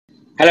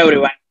Hello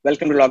everyone,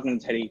 welcome to Login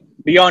Study.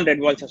 Beyond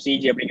Redwalls of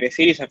CEG அப்படிங்கிற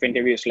series of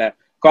interviewsல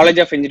College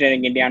of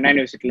Engineering India Anna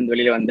University இருந்து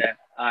வெளியில வந்த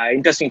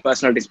interesting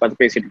personalities பார்த்து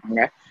பேசிட்டு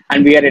இருக்காங்க. And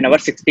we are in our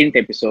 16th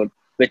episode,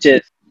 which is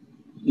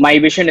my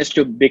vision is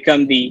to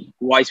become the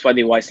voice for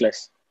the voiceless.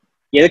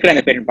 எதுக்கு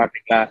அந்த பேருன்னு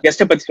பாக்குறீங்களா?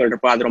 கெஸ்ட்டை பத்தி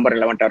சொல்றப்போ அது ரொம்ப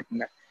ரெலவெண்டா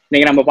இருக்குங்க.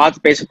 இன்னைக்கு நம்ம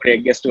பார்த்து பேசக்கூடிய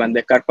கெஸ்ட்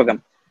வந்து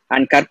Karpagam.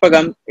 And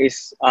Karpagam is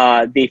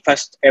the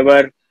first ever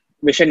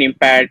vision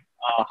impaired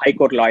High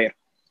Court lawyer.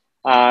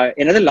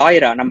 என்னது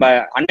லாயரா? நம்ம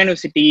அண்ணா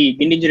யூனிவர்சிட்டி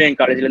இன்ஜினியரிங்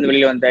காலேஜ்ல இருந்து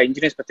வெளியில வந்த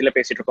இன்ஜினியர்ஸ் பத்தில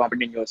பேசிட்டு இருக்கோம்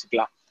அப்படின்னு நீங்க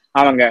யோசிக்கலாம்.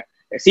 அவங்க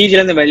சிஜில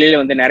இருந்து வெளியில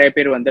வந்து நிறைய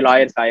பேர் வந்து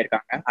லாயர்ஸ்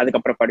ஆயிருக்காங்க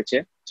அதுக்கப்புறம் படிச்சு.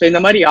 ஸோ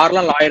இந்த மாதிரி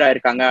யாரெல்லாம் லாயர்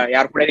ஆயிருக்காங்க,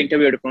 யார் கூட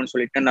இன்டர்வியூ எடுக்கணும்னு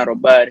சொல்லிட்டு நான்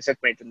ரொம்ப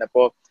ரிசர்ச் பண்ணிட்டு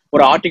இருந்தப்போ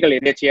ஒரு ஆர்டிகல்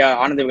எதாச்சியா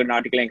ஆனந்த விகடன்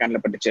ஆர்டிகல் என்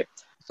கண்ணில் பட்டுச்சு.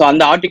 ஸோ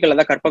அந்த ஆர்டிக்கல்ல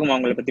தான் கற்பகம்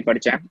அவங்களை பத்தி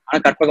படிச்சேன்.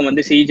 ஆனா கற்பகம்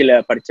வந்து சிஜில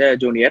படிச்ச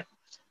ஜூனியர்.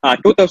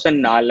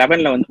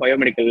 2011 வந்து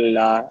பயோமெடிக்கல்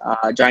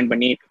ஜாயின்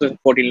பண்ணி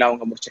 2014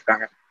 அவங்க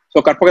முடிச்சிருக்காங்க. ஸோ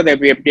கற்பகத்தை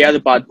எப்படியாவது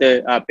பார்த்து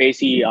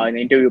பேசி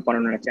இன்டர்வியூ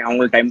பண்ணணும்னு நினைச்சேன்.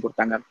 அவங்களுக்கு டைம்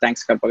கொடுத்தாங்க.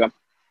 தேங்க்ஸ் கற்பகம்.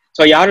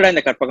 ஸோ யாரோட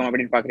இந்த கற்பகம்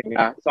அப்படின்னு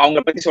பாக்குறீங்களா? ஸோ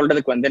அவங்களை பத்தி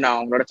சொல்றதுக்கு வந்து நான்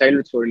அவங்களோட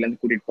சைல்ட்ஹுட் ஸ்டோரியில இருந்து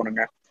கூட்டிட்டு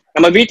போனேங்க.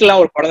 நம்ம வீட்டுல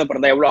ஒரு குழந்தை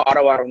பிறந்தா எவ்வளவு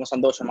ஆரவாரமும்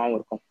சந்தோஷமாவும்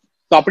இருக்கும்.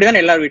 ஸோ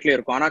அப்படிதான் எல்லாரும் வீட்லயும்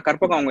இருக்கும். ஆனா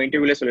கற்பகம் அவங்க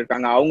இன்டர்வியூல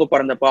சொல்லியிருக்காங்க அவங்க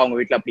பிறந்தப்போ அவங்க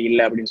வீட்டுல அப்படி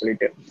இல்லை அப்படின்னு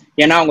சொல்லிட்டு.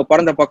 ஏன்னா அவங்க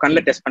பிறந்தப்போ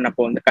கண்ணில் டெஸ்ட்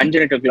பண்ணப்போ வந்து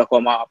கன்ஜெனிட்டல்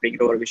குளோகோமா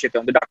அப்படிங்கிற ஒரு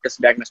விஷயத்த வந்து டாக்டர்ஸ்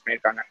டயக்னோஸ்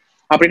பண்ணியிருக்காங்க.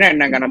 அப்படின்னா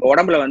என்னங்க, நம்ம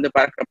உடம்புல வந்து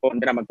பறக்கிறப்போ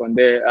வந்து நமக்கு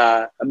வந்து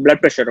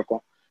பிளட் ப்ரெஷர்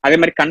இருக்கும். அதே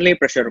மாதிரி கண்ணிலேயே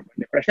ப்ரெஷர் இருக்கும்.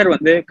 இந்த ப்ரெஷர்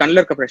வந்து கண்ணில்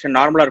இருக்க ப்ரெஷர்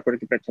நார்மலா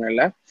இருக்கிறதுக்கு பிரச்சனை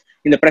இல்லை.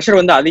 இந்த ப்ரெஷர்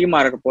வந்து அதிகமா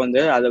இருக்கப்போ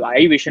வந்து அது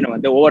ஐ விஷனை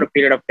வந்து ஓவர்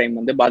பீரியட் ஆஃப் டைம்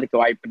வந்து பாதிக்க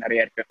வாய்ப்பு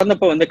நிறைய இருக்கு.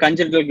 சொன்னப்போ வந்து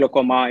கன்ஜெனிட்டல்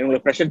குளோகோமா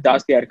இவங்களுக்கு ப்ரெஷர்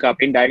ஜாஸ்தியா இருக்கு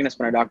அப்படின்னு டயக்னோஸ்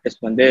பண்ண டாக்டர்ஸ்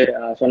வந்து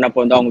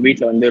சொன்னப்போ வந்து அவங்க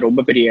வீட்டுல வந்து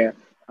ரொம்ப பெரிய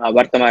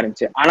வருத்தமா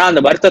இருந்துச்சு. ஆனா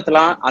அந்த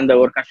வருத்தத்தெல்லாம் அந்த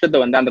ஒரு கஷ்டத்தை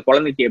வந்து அந்த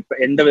குழந்தைக்கு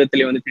எந்த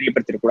விதத்திலயும் வந்து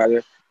தெரியப்படுத்திடக்கூடாது.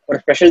 ஒரு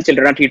ஸ்பெஷல்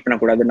சில்ட்ரனா ட்ரீட்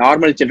பண்ணக்கூடாது,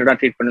 நார்மல் சில்ட்ரனா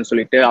ட்ரீட் பண்ணணும்னு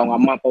சொல்லிட்டு அவங்க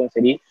அம்மா அப்பாவும்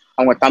சரி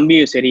அவங்க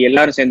தம்பியும் சரி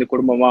எல்லாரும் சேர்ந்து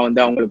குடும்பமா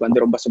வந்து அவங்களுக்கு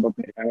வந்து ரொம்ப சப்போர்ட்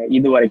பண்ணிருக்காங்க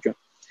இது வரைக்கும்.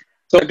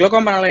 ஸோ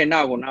குளோகோமானால என்ன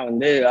ஆகும்னா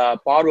வந்து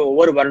பார்வை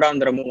ஒவ்வொரு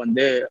வருடாந்திரமும்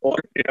வந்து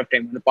ஓவர் பீரியட் ஆஃப்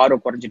டைம் வந்து பார்வை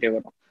குறைஞ்சிட்டே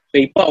வரும். ஸோ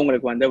இப்போ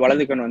அவங்களுக்கு வந்து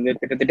வலது கண் வந்து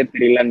திட்டத்திட்ட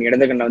தெரியல, அந்த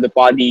இடது கண்ணை வந்து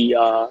பாதி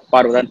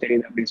பார்வை தான்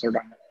தெரியுது அப்படின்னு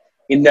சொல்றாங்க.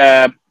 இந்த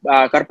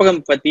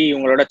கற்பகம் பத்தி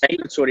உங்களோட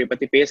சைல்ட்ஹுட் ஸ்டோரியை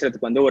பத்தி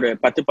பேசுறதுக்கு வந்து ஒரு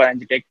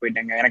 10-15 டேக்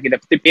போயிட்டாங்க. எனக்கு இதை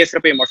பத்தி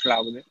பேசுறப்ப எமோஷனல்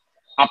ஆகுது.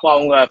 அப்போ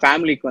அவங்க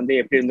ஃபேமிலிக்கு வந்து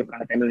எப்படி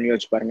இருந்திருக்காங்க டைம்ல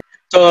யோசிச்சு பாருங்க.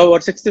 ஸோ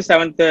ஒரு 6th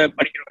 7th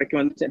படிக்கிற வரைக்கும்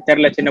வந்து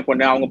தெரியல, சின்ன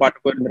பொண்ணு, அவங்க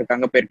பாட்டுக்கு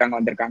இருந்திருக்காங்க, போயிருக்காங்க,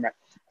 வந்திருக்காங்க.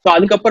 ஸோ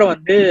அதுக்கப்புறம்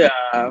வந்து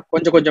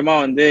கொஞ்சம் கொஞ்சமா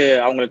வந்து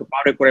அவங்களுக்கு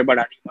பார்வை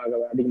குறைபாடு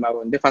அதிகமாக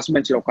வந்து ஃபர்ஸ்ட்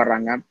பெஞ்சில்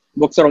உட்காடுறாங்க.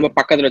 புக்ஸை ரொம்ப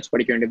பக்கத்துல வச்சு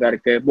படிக்க வேண்டியதா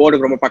இருக்கு,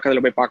 போர்டுக்கு ரொம்ப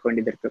பக்கத்துல போய் பார்க்க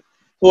வேண்டியது இருக்கு.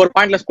 ஸோ ஒரு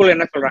பாயிண்ட்ல ஸ்கூல்ல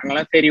என்ன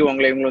சொல்றாங்கன்னா, சரி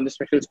இவங்களை வந்து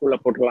ஸ்பெஷல் ஸ்கூல்ல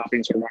போட்டுக்கலாம்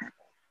அப்படின்னு சொல்றாங்க.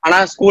 ஆனா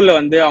ஸ்கூல்ல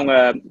வந்து அவங்க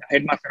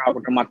ஹெட் மாஸ்டர்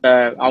ஆகட்டும் மற்ற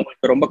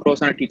அவங்களுக்கு ரொம்ப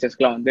க்ளோஸான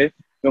டீச்சர்ஸ்க்குலாம் வந்து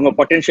இவங்க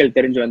பொட்டன்ஷியல்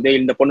தெரிஞ்சு வந்து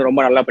இந்த பொண்ணு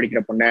ரொம்ப நல்லா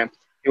படிக்கிற பொண்ணு,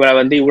 இவளை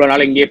வந்து இவ்வளவு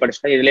நாள் இங்கேயே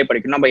படிச்சுட்டா இதுலயே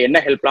படிக்கணும், நம்ம என்ன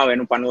ஹெல்ப்லாம்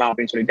வேணும் பண்ணலாம்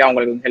அப்படின்னு சொல்லிட்டு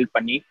அவங்களுக்கு வந்து ஹெல்ப்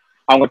பண்ணி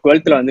அவங்க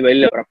 12th வந்து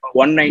வெளியில வரப்போ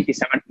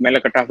 197 மேல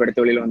கட் ஆஃப்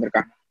எடுத்து வெளியில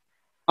வந்திருக்காங்க.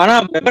 ஆனா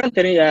விவரம்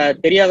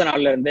தெரியாத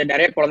நாள்ல இருந்து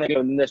நிறைய குழந்தைகள்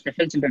வந்து இந்த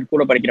ஸ்பெஷல் சில்ட்ரன்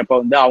கூட படிக்கிறப்ப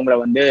வந்து அவங்கள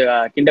வந்து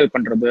கிண்டல்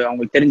பண்றது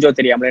அவங்களுக்கு தெரிஞ்சோ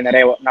தெரியாமலே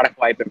நிறைய நடக்க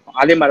வாய்ப்பு இருக்கும்.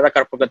 அதே மாதிரிதான்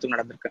கற்பகத்துக்கும்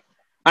நடந்திருக்கு.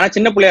 ஆனா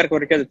சின்ன பிள்ளையா இருக்க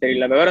வரைக்கும் அது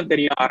தெரியல. விவரம்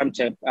தெரிய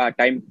ஆரம்பிச்ச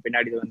டைம்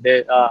பின்னாடி வந்து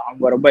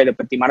அவங்க ரொம்ப இதை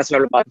பத்தி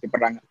மனசுல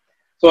பாதிக்கப்படுறாங்க.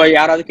 ஸோ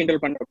யாராவது கிண்டல்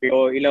பண்றப்பயோ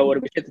இல்ல ஒரு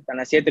விஷயத்தை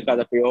தன்னை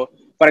சேர்த்துக்காதப்பயோ,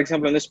 ஃபார்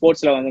எக்ஸாம்பிள் வந்து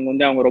ஸ்போர்ட்ஸ்ல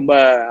வந்து அவங்க ரொம்ப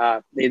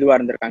இதுவா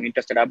இருந்திருக்காங்க,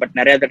 இன்ட்ரெஸ்டடா. பட்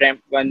நிறைய டைம்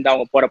வந்து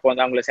அவங்க போறப்போ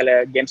வந்து அவங்க சில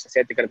கேம்ஸ்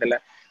சேர்த்துக்கிறது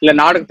இல்ல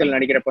நாடகத்தில்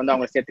நடிக்கிறப்ப வந்து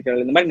அவங்க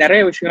சேர்த்துக்கிறது, இந்த மாதிரி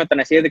நிறைய விஷயம்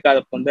தன்னை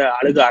சேர்த்துக்காதப்போ வந்து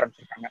அழுக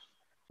ஆரம்பிச்சிருக்காங்க.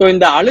 ஸோ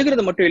இந்த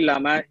அழுகிறது மட்டும்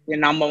இல்லாம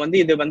நம்ம வந்து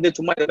இது வந்து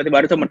சும்மா இதை பத்தி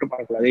வருத்தம் மட்டும்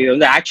பார்க்கக்கூடாது, இது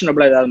வந்து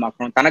ஆக்ஷனபிளா ஏதாவது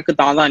மாற்றணும், தனக்கு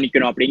தான்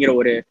நிக்கணும் அப்படிங்கிற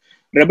ஒரு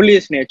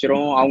ரெபலியஸ்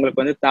நேச்சரும்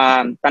அவங்களுக்கு வந்து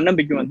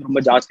தன்னம்பிக்கை வந்து ரொம்ப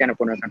ஜாஸ்தியான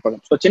பொண்ணு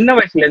கற்பகம். ஸோ சின்ன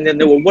வயசுல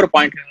இருந்து ஒவ்வொரு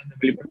பாயிண்ட்ல வந்து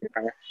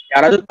வெளிப்படுத்திருக்காங்க.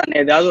 யாராவது தன்னை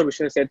ஏதாவது ஒரு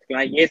விஷயம்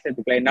சேர்த்துக்கலாம்,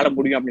 சேர்த்துக்கலாம், என்னால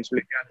முடியும் அப்படின்னு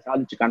சொல்லிட்டு அதை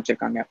சாதிச்சு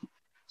காமிச்சிருக்காங்க.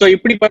 ஸோ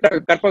இப்படிப்பட்ட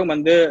கற்பகம்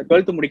வந்து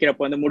 12th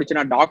முடிக்கிறப்ப வந்து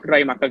முடிச்சுனா டாக்டர்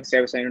ஆகி மக்களுக்கு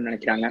சேவை செய்யணும்னு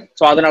நினைக்கிறாங்க.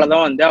 ஸோ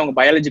அதனாலதான் வந்து அவங்க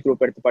பயாலஜி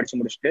குரூப் எடுத்து படிச்சு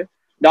முடிச்சுட்டு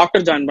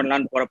டாக்டர் ஜாயின்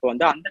பண்ணலான்னு போறப்ப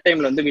வந்து அந்த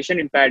டைம்ல வந்து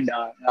விஷன் இம்பேர்ட்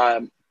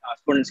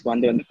ஸ்டூடெண்ட்ஸ்க்கு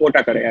வந்து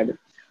கோட்டா கிடையாது.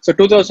 ஸோ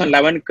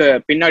 2011க்கு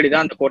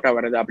பின்னாடிதான் அந்த கோட்டா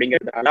வருது.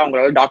 அப்படிங்கிறதுனால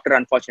அவங்களால டாக்டர்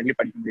அன்பார்ச்சுனேட்லி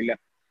படிக்க முடியல.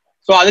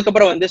 ஸோ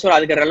அதுக்கப்புறம் வந்து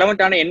அதுக்கு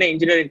ரெலவெண்டான என்ன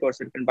இன்ஜினியரிங் கோர்ஸ்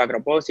இருக்குன்னு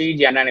பாக்குறப்போ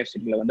சிஇஜி அண்ணா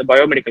யூனிவர்சிட்டியில வந்து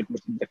பயோமெடிக்கல்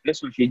கோர்ஸ் இருக்கு.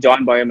 So she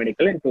join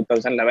biomedical in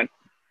 2011.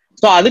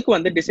 So அதுக்கு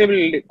வந்து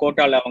டிசேபிள்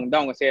கோட்டால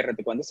அவங்க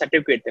சேர்றதுக்கு வந்து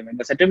சர்டிபிகேட் தேவை.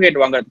 இந்த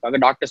சர்டிபிகேட் வாங்குறதுக்காக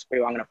டாக்டர்ஸ்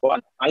போய் வாங்கினப்போ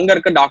அங்க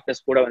இருக்க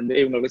டாக்டர்ஸ் கூட வந்து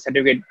இவங்களுக்கு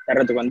சர்டிபிகேட்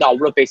தர்றதுக்கு வந்து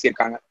அவ்வளவு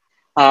பேசியிருக்காங்க.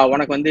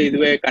 உனக்கு வந்து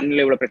இதுவே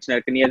கண்ணில் இவ்வளவு பிரச்சனை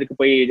இருக்கு, நீ எதுக்கு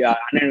போய்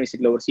அண்ணா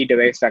யூனிவர்சிட்டியில ஒரு சீட்டை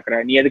வேஸ்ட் ஆக்குற,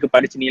 நீ எதுக்கு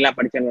படிச்சு நீ எல்லாம்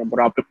படிச்சு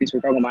போறோம் அப்படின்னு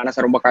சொல்லிட்டு அவங்க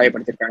மனசை ரொம்ப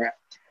காயப்படுத்திருக்காங்க.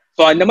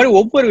 ஸோ இந்த மாதிரி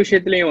ஒவ்வொரு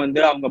விஷயத்திலையும் வந்து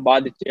அவங்க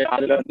பாதிச்சு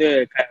அதுல வந்து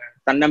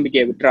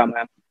தன்னம்பிக்கையை விட்டுறாம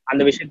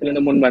அந்த விஷயத்துல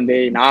இருந்து முன் வந்து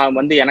நான்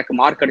வந்து எனக்கு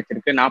மார்க்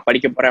அடிச்சிருக்கு, நான்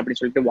படிக்க போறேன்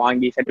அப்படின்னு சொல்லிட்டு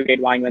வாங்கி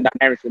சர்டிபிகேட் வாங்கி வந்து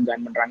அண்ணா யூனிவர்சிட்டி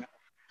ஜாயின் பண்றாங்க.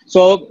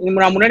 ஸோ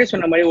நான் முன்னாடி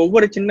சொன்ன மாதிரி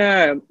ஒவ்வொரு சின்ன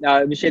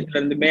விஷயத்துல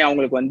இருந்துமே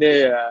அவங்களுக்கு வந்து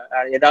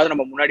ஏதாவது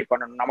நம்ம முன்னாடி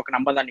பண்ணணும், நமக்கு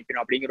நம்ம தான்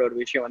நிக்கணும் அப்படிங்கிற ஒரு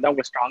விஷயம் வந்து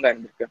அவங்களுக்கு ஸ்ட்ராங்கா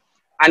இருந்திருக்கு.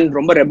 அண்ட்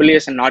ரொம்ப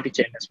ரெபலியஸ் அண்ட் நாட்டி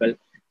சைல்ட் அஸ் வெல்.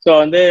 ஸோ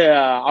வந்து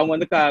அவங்க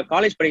வந்து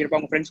காலேஜ் படிக்கிறப்ப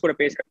அவங்க ஃப்ரெண்ட்ஸ் கூட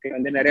பேசுறதுக்கு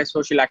வந்து நிறைய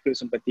சோஷியல்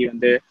ஆக்டிவிசம் பத்தி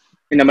வந்து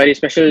இந்த மாதிரி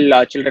ஸ்பெஷல்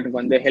சில்ட்ரனுக்கு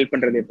வந்து ஹெல்ப்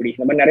பண்றது எப்படி,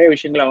 இந்த மாதிரி நிறைய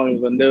விஷயங்கள்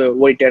அவங்களுக்கு வந்து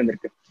ஓடிட்டே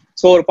இருந்திருக்கு.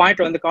 ஸோ ஒரு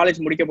பாயிண்ட் வந்து காலேஜ்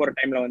முடிக்க போற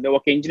டைம்ல வந்து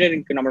ஓகே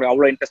இன்ஜினியரிங்க்கு நம்மளுக்கு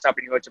அவ்வளோ இன்ட்ரெஸ்ட்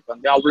அப்படின்னு யோசிச்சப்ப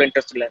வந்து அவ்வளோ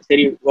இன்ட்ரெஸ்ட் இல்லை.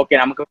 சரி ஓகே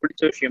நமக்கு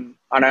பிடிச்ச விஷயம்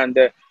ஆனா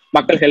அந்த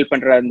மக்கள் ஹெல்ப்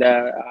பண்ற அந்த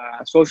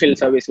சோஷியல்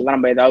சர்வீஸ் எல்லாம்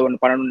நம்ம ஏதாவது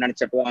ஒன்று பண்ணணும்னு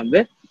நினைச்சப்ப வந்து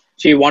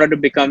she wanted to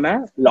become a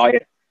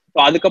lawyer. So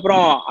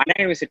அதுக்கப்புறம் அண்ணா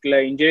யூனிவர்சிட்டியில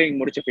இன்ஜினியரிங்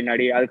முடிச்ச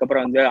பின்னாடி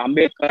அதுக்கப்புறம் வந்து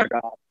அம்பேத்கர்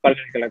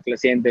பல்கலைக்கழகத்துல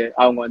சேர்ந்து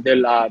அவங்க வந்து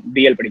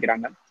பிஎல்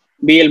படிக்கிறாங்க.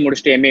 பிஎல்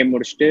முடிச்சுட்டு எம்ஏ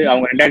முடிச்சுட்டு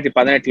அவங்க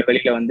 2018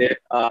 வெளியில வந்து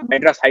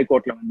மெட்ராஸ்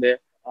ஹைகோர்ட்ல வந்து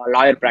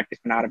லாயர்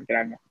ப்ராக்டிஸ் பண்ண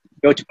ஆரம்பிக்கிறாங்க.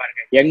 யோசிச்சு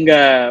பாருங்க, எங்க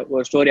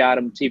ஒரு ஸ்டோரி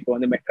ஆரம்பிச்சு இப்போ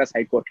வந்து மெட்ராஸ்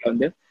ஹைகோர்ட்ல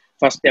வந்து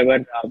first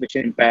ever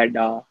vision impaired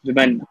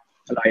women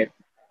lawyer.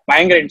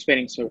 பயங்கர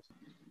இன்ஸ்பைரிங் ஸ்டோரி.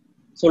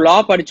 ஸோ லா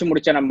படிச்சு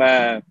முடிச்ச நம்ம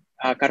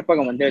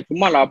கற்பகம் வந்து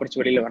சும்மா லா படிச்சு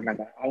வெளியில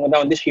வந்தாங்க. அவங்க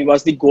தான் வந்து she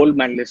was the gold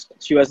medallist,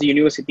 she was the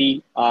university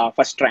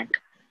first rank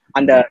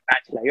அந்த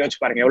பேட்ச்ல.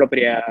 யோசிச்சு பாருங்க எவ்வளவு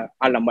பெரிய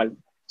ஆள் நம்பல்.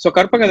 ஸோ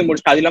கற்பகம்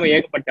முடிச்சுட்டு அது இல்லாமல்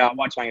ஏகப்பட்ட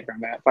அவார்ட்ஸ்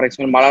வாங்கியிருக்காங்க. ஃபார்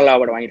எக்ஸாம்பிள் மலாலா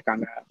அவார்டு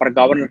வாங்கியிருக்காங்க, அப்புறம்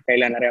கவர்னர்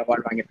கையில நிறைய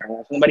அவார்டு வாங்கியிருக்காங்க.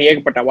 இந்த மாதிரி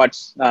ஏகப்பட்ட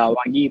அவார்ட்ஸ்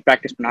வாங்கி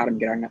ப்ராக்டிஸ் பண்ண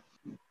ஆரம்பிக்கிறாங்க.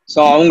 ஸோ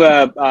அவங்க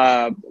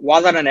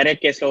வாதாட நிறைய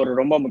கேஸ்ல ஒரு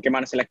ரொம்ப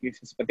முக்கியமான சில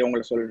கேசஸ் பத்தி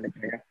உங்களை சொல்ல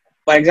நினைக்கிறேன்.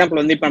 ஃபார் எக்ஸாம்பிள்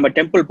வந்து இப்போ நம்ம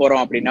டெம்பிள்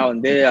போறோம் அப்படின்னா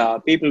வந்து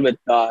பீப்புள்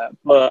வித்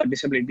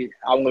டிசபிலிட்டி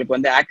அவங்களுக்கு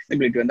வந்து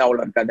ஆக்சசிபிலிட்டி வந்து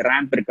அவ்வளோ இருக்காது,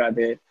 ரேம்ப்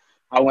இருக்காது,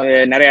 அவங்க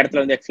நிறைய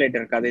இடத்துல வந்து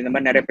எக்ஸலேட்டர் இருக்காது, இந்த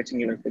மாதிரி நிறைய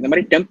பிரச்சனைகள் இருக்கு. இந்த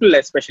மாதிரி டெம்பிள்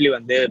எஸ்பெஷலி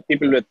வந்து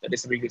பீப்புள் வித்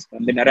டிசபிலிட்டிஸ்க்கு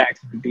வந்து நிறைய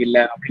ஆக்சசிபிலிட்டி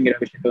இல்லை அப்படிங்கிற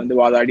விஷயத்த வந்து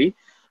வாதாடி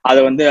அதை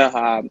வந்து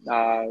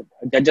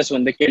ஜட்ஜஸ்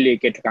வந்து கேள்வி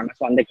கேட்டிருக்காங்க.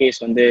 ஸோ அந்த கேஸ்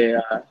வந்து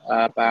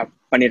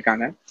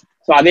பண்ணியிருக்காங்க.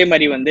 ஸோ அதே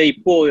மாதிரி வந்து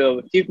இப்போ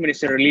சீஃப்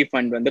மினிஸ்டர் ரிலீஃப்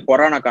ஃபண்ட் வந்து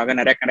கொரோனாக்காக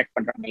நிறைய கனெக்ட்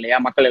பண்றாங்க இல்லையா,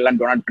 மக்கள் எல்லாம்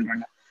டொனேட்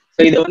பண்றாங்க.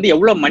 ஸோ இது வந்து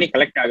எவ்வளவு மணி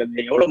கலெக்ட் ஆகுது,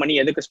 எவ்வளவு மணி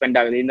எதுக்கு ஸ்பெண்ட்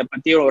ஆகுது, இந்த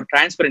பத்தி ஒரு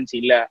டிரான்ஸ்பரன்சி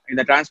இல்லை,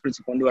 இந்த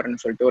டிரான்ஸ்பரன்சி கொண்டு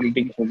வரணும்னு சொல்லிட்டு ஒரு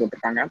லிட்டிகேஷன்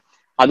போட்டிருக்காங்க.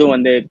 அதுவும்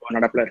வந்து இப்போ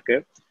நடப்புல இருக்கு.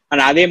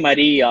 ஆனா அதே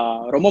மாதிரி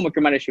ரொம்ப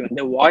முக்கியமான விஷயம்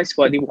வந்து voice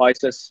for the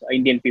voiceless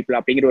Indian people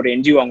அப்படிங்கிற ஒரு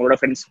என்ஜிஓ அவங்களோட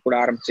ஃப்ரெண்ட்ஸ் கூட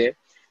ஆரம்பிச்சு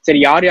சரி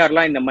யார்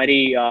யாரெல்லாம் இந்த மாதிரி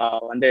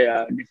வந்து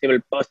டிசேபிள்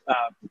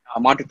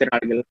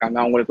மாற்றுத்திறனாளிகள் இருக்காங்க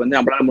அவங்களுக்கு வந்து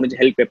நம்மளால முடிஞ்ச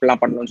ஹெல்ப்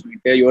எப்படிலாம் பண்ணணும்னு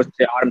சொல்லிட்டு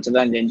யோசிச்சு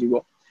ஆரம்பிச்சதான் இந்த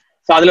என்ஜிஓ.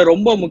 ஸோ அதுல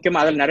ரொம்ப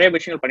முக்கியமா அதுல நிறைய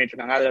விஷயங்கள் பண்ணிட்டு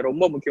இருக்காங்க. அதுல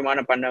ரொம்ப முக்கியமான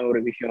பண்ண ஒரு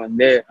விஷயம்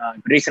வந்து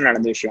ரீசன்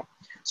நடந்த விஷயம்.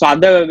 ஸோ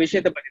அந்த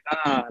விஷயத்த பத்தி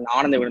தான்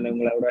ஆனந்த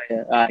விழுந்தவங்களோட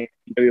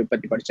இன்டர்வியூ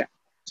பத்தி படிச்சேன்.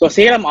 ஸோ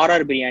சேலம்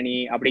ஆர்ஆர் பிரியாணி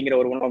அப்படிங்கிற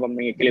ஒரு உணவகம்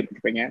நீங்க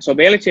கேள்விப்பட்டிருப்பீங்க. ஸோ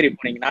வேளச்சேரி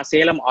போனீங்கன்னா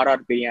சேலம்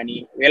ஆர்ஆர் பிரியாணி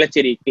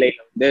வேளச்சேரி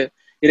கிளையில வந்து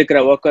இருக்கிற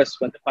ஒர்க்கர்ஸ்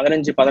வந்து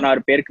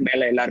 15-16 பேருக்கு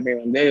மேல எல்லாருமே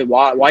வந்து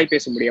வாய்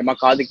பேச முடியாம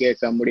காது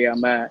கேட்க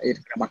முடியாம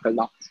இருக்கிற மக்கள்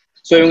தான்.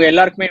 ஸோ இவங்க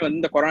எல்லாருக்குமே வந்து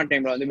இந்த கொரோனா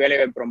டைம்ல வந்து வேலை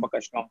வாய்ப்பு ரொம்ப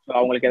கஷ்டம். ஸோ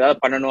அவங்களுக்கு ஏதாவது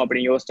பண்ணணும்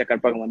அப்படின்னு யோசிச்ச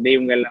கற்பகம் வந்து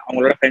இவங்க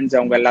அவங்களோட ஃப்ரெண்ட்ஸ்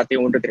அவங்க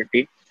எல்லாத்தையும் ஒன்று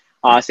திரட்டி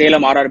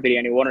சேலம் ஆர்ஆர்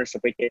பிரியாணி ஓனர்ஸ்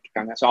போய்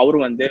கேட்டிருக்காங்க. ஸோ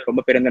அவரும் வந்து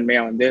ரொம்ப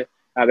பெருந்தன்மையா வந்து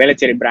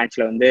வேளச்சேரி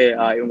பிரான்ச்ல வந்து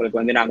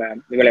இவங்களுக்கு வந்து நாங்க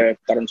வேலை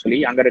வாய்ப்பு தரோம்னு சொல்லி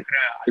அங்க இருக்கிற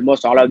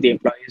almost all of the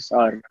employees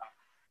R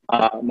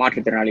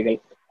மாற்றுத்திறனாளிகள்.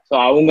 ஸோ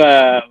அவங்க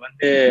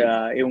வந்து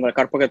இவங்க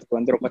கற்பகத்துக்கு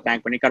வந்து ரொம்ப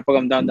தேங்க் பண்ணி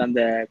கற்பகம் தான் வந்து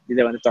அந்த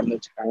இதை வந்து திறந்து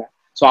வச்சிருக்காங்க.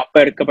 ஸோ அப்ப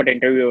எடுக்கப்பட்ட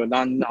இன்டர்வியூ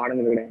தான் வந்து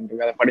ஆனந்த விகடன்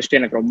இன்டர்வியூ. அதை படிச்சுட்டு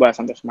எனக்கு ரொம்ப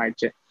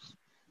சந்தோஷமாயிடுச்சு.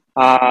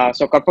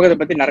 ஸோ கற்பகத்தை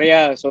பத்தி நிறைய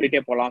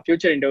சொல்லிட்டே போகலாம்.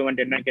 ஃபியூச்சர்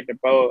இன்டர்வியூமெண்ட் என்னன்னு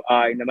கேட்டப்போ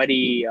இந்த மாதிரி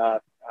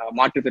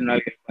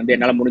மாற்றுத்திறனாளிகளுக்கு வந்து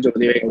என்னால் முடிஞ்ச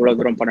உதவி எவ்வளவு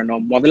தூரம்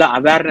பண்ணணும், முதல்ல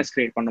அவேர்னஸ்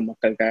கிரியேட் பண்ணணும்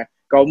மக்கள்கிட்ட.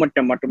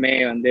 கவர்மெண்ட்டை மட்டுமே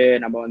வந்து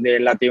நம்ம வந்து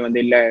எல்லாத்தையும் வந்து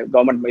இல்லை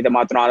கவர்மெண்ட் இதை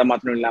மாற்றணும் அதை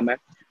மாற்றணும் இல்லாம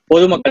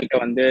பொதுமக்கள்கிட்ட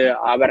வந்து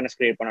அவேர்னஸ்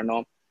கிரியேட்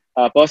பண்ணணும்.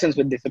 பர்சன்ஸ்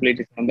வித்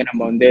டிசபிலிட்டிஸ் வந்து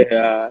நம்ம வந்து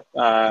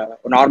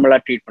நார்மலா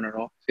ட்ரீட்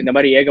பண்ணணும். இந்த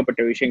மாதிரி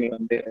ஏகப்பட்ட விஷயங்கள்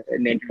வந்து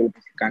இந்த இன்டர்வியூ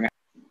பேசியிருக்காங்க.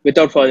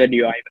 Without further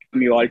due I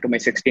welcome you all to my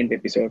 16th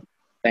episode.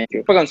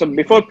 Thank you. So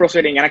before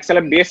proceeding எனக்கு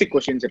சில பேசிக்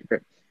கொஸ்டின்ஸ் இருக்கு.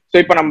 ஸோ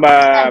இப்போ நம்ம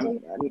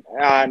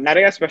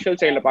நிறைய ஸ்பெஷல்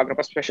சைல்டு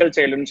பாக்குறப்ப ஸ்பெஷல்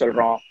சைல்டுன்னு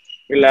சொல்றோம்,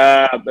 இல்ல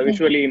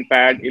விஷுவலி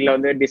இம்பேர்ட், இல்ல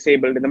வந்து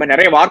டிசேபிள்டு, இந்த மாதிரி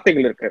நிறைய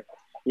வார்த்தைகள் இருக்கு.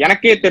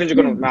 எனக்கே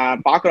தெரிஞ்சுக்கணும்,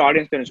 நான் பாக்குற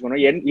ஆடியன்ஸ்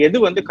தெரிஞ்சுக்கணும் எது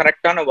வந்து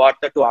கரெக்டான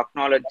வார்த்தை to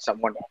acknowledge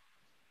someone.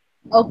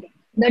 Okay,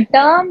 the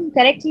term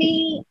correctly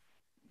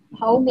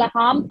அவங்கள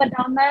ஹார்ம்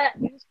பண்ணாம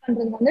யூஸ்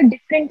பண்றது வந்து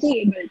டிஃபரெண்ட்லி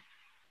ஏபிள்ட்.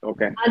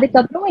 ஓகே,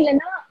 அதுக்கப்புறம்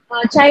இல்லைன்னா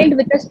சைல்டு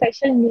வித்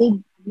ஸ்பெஷல் நீட்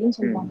அப்படின்னு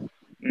சொல்லுவாங்க.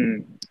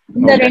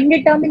 இந்த ரெண்டு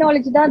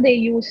டெர்மினாலஜி தான் தே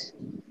யூஸ்.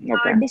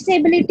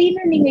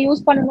 டிசேபிலிட்டின்னு நீங்க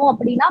யூஸ் பண்ணணும்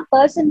அப்படின்னா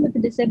பர்சன் வித்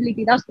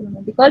டிசேபிலிட்டி தான்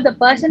சொல்லணும், because the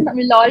person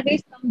will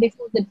always come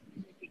before the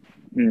disability.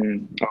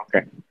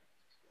 Okay,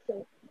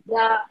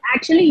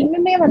 actually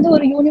இன்னுமே வந்து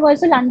ஒரு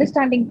யூனிவர்சல்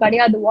அண்டர்ஸ்டாண்டிங்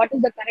கிடையாது what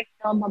is the correct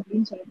term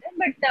அப்படின்னு சொல்லிட்டு.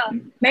 பட்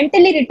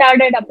மென்டலி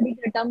ரிட்டார்டட்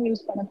அப்படிங்கிற டேர்ம்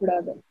யூஸ்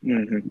பண்ணக்கூடாது.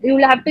 You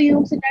will have to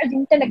use it as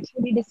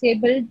intellectually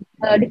disabled,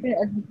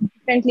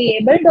 differently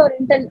abled or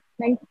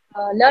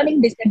learning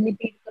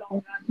disability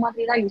இருக்கிறவங்க அது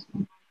மாதிரி தான் யூஸ்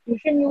பண்ணுவாங்க. You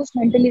should use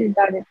mentally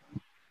retarded.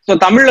 So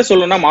தமிழ்ல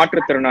சொல்லணும்னா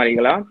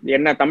மாற்றுத்திறனாளிகளா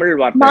என்ன தமிழ்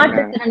வார்த்தை?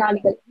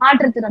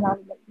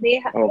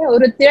 மாற்றுத்திறனாளிகள்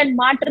ஒரு திறன்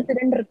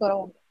மாற்றுத்திறன்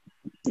இருக்கிறவங்க.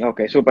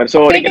 Okay, super. சோ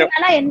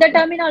எந்த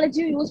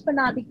டெர்மினாலஜியும் யூஸ்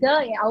பண்ணாதீங்க,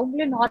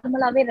 அவங்களும்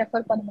நார்மலாவே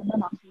ரெஃபர்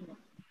பண்ணணும்னு நான் சொல்றேன்.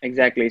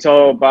 எக்ஸாக்ட்லி. சோ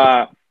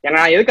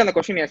நான் எதுக்கு அந்த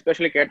கொஸ்டின்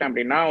எஸ்பெஷலி கேட்டேன்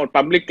அப்படின்னா, ஒரு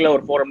பப்ளிக்ல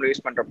ஒரு ஃபோரம்ல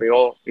யூஸ்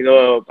பண்றப்பயோ இதோ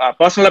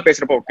பர்சனலா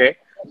பேசுறப்போ ஓகே,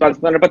 ஸோ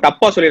அது பண்றப்ப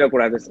தப்பா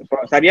சொல்லிடக்கூடாது,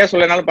 சரியா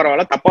சொல்லனாலும்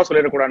பரவாயில்ல, தப்பா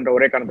சொல்லிடக்கூடாதுன்ற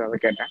ஒரே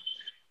காரணத்தை கேட்டேன்.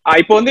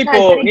 இப்போ வந்து இப்போ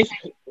நீ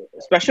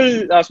ஸ்பெஷல்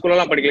ஸ்கூல்ல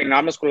எல்லாம் படிக்கல,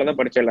 நார்மல் ஸ்கூல்ல தான்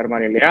படிச்ச எல்லாரும்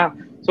மாதிரி இல்லையா?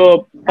 சோ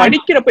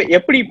படிக்கிறப்ப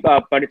எப்படி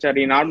படிச்சா?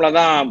 நீ நார்மலா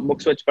தான்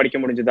புக்ஸ் வச்சு படிக்க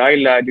முடிஞ்சதா,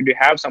 இல்ல did you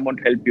have someone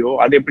to help you?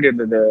 அது எப்படி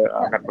இருந்தது?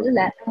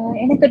 இல்ல,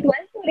 எனக்கு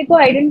 12th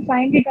வரைக்கும் I didn't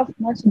find it of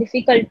much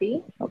difficulty.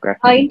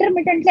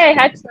 Intermittently I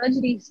had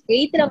surgeries.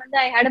 8th வந்து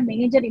I had a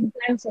major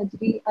implant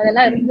surgery.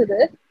 அதெல்லாம் இருந்தது.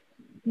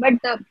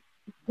 But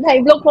நான்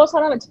இவ்வளவு க்ளோஸா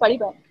தான் வச்சு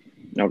படிப்பேன்.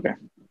 Okay.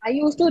 I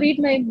used to read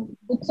my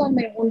books on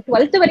my own.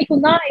 12th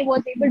வரைக்கும் தான் I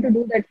was able to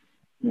do that.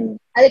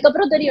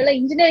 அதுக்கப்புறம் தெரியல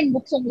இன்ஜினியரிங்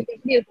புக்ஸ் உங்களுக்கு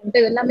எப்படி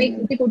இருக்கும், எல்லாமே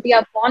குட்டி குட்டியா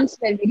fonts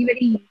were very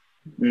very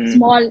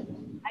small.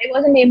 I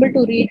wasn't able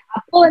to read.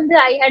 அப்போ வந்து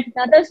I had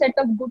another set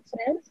of good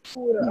friends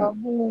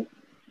who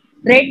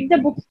read the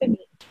books to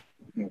me.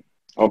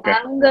 Okay.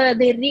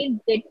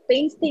 They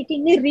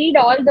painstakingly read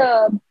all the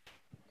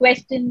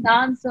questions,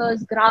 answers,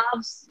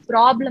 graphs,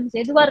 problems.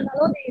 எதுவா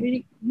இருந்தாலும்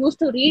they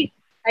used to read.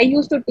 I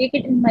used to take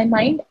it in my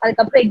mind.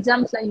 அதுக்கப்புறம்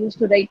எக்ஸாம்ஸ்ல I used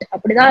to write.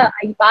 அப்படிதான்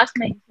I passed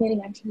my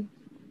engineering actually.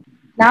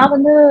 நான்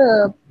வந்து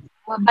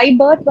by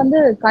birth வந்து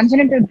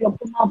congenital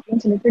glaucoma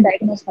அப்படின்னு சொல்லிட்டு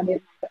diagnose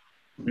பண்ணிருந்தாங்க.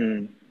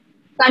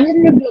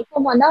 கன்ஜெனிட்டல்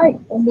குளோக்கோமானா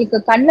உங்களுக்கு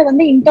கண்ணுல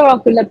வந்து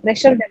இன்டராக்குலர்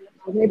பிரஷர்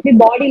டெவலப் ஆகுது. எப்படி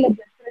பாடியில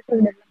பிளட்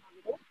பிரஷர் டெவலப்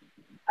ஆகுதோ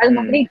அது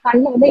மாதிரி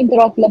கண்ணுல வந்து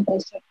இன்டராக்குலர்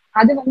பிரஷர்,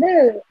 அது வந்து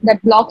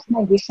that blocks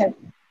my vision.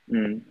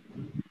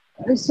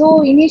 So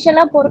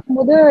இனிஷியலா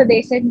பிறக்கும்போது they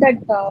said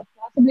that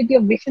possibility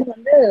of vision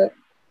வந்து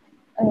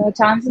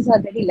சான்சஸ்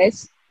ஆர் வெரி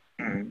லெஸ்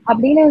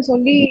அப்படின்னு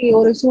சொல்லி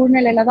ஒரு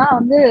சூழ்நிலையில தான்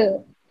வந்து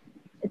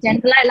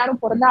ஜென்ரலா எல்லாரும்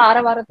பிறந்தா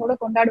ஆரவாரத்தோட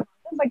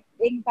கொண்டாடுவாங்க. பட்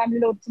எங்க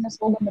ஃபேமிலியில ஒரு சின்ன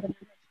சோகம்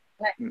இருந்தது.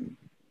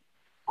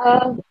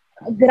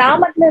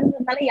 கிராமத்துல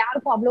இருந்ததுனால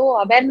யாருக்கும் அவ்வளோ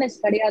அவேர்னஸ்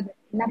கிடையாது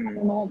என்ன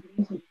பண்ணணும்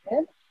அப்படின்னு சொல்லிட்டு.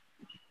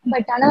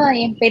 பட் ஆனா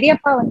என்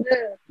பெரியப்பா வந்து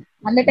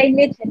அந்த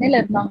டைம்லயே சென்னையில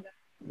இருந்தாங்க.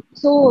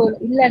 சோ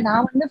இல்ல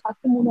நான் வந்து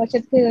ஃபர்ஸ்ட் 3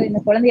 வருஷத்துக்கு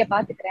இந்த குழந்தைய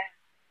பாத்துக்கிறேன்,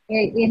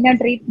 என்ன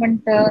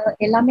ட்ரீட்மெண்ட்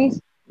எல்லாமே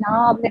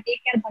நான் அவளை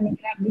டேக் கேர்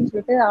பண்ணிக்கிறேன் அப்படின்னு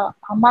சொல்லிட்டு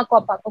அம்மாக்கும்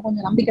அப்பாவுக்கும்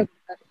கொஞ்சம் நம்பிக்கை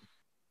கொடுத்தாரு.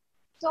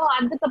 ஸோ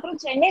அதுக்கப்புறம்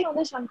சென்னையில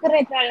வந்து சங்கர்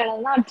நேத்ரால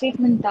தான்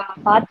ட்ரீட்மெண்ட்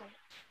பார்த்தேன்.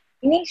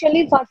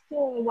 Initially first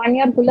 1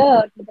 இயர்க்குள்ள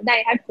I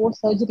had 4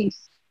 surgeries.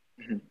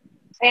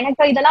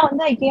 எனக்கு இதெல்லாம்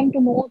வந்து I came to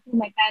know to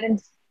my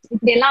parents.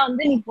 இப்படி எல்லாம்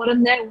வந்து நீ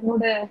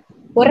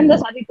பிறந்த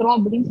சாதிக்கிறோம்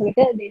அப்படின்னு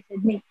சொல்லிட்டு they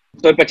said me.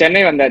 ஸோ இப்போ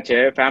சென்னை வந்தாச்சு,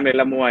 ஃபேமிலி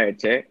எல்லாம் மூவ்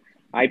ஆயிடுச்சு.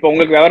 இப்போ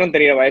உங்களுக்கு விவரம்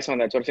தெரியற வயசு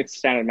வந்தாச்சு, ஒரு 6th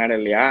ஸ்டாண்டர்ட் மேடம்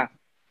இல்லையா?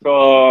 ஸோ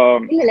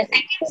இல்ல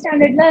 2nd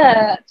ஸ்டாண்டர்ட்ல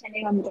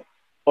சென்னை வந்துடும்.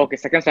 ஓகே,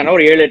 2nd ஸ்டாண்டர்ட்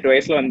ஒரு 7-8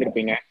 வயசுல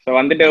வந்திருப்பீங்க. ஸோ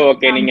வந்துட்டு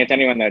ஓகே நீங்க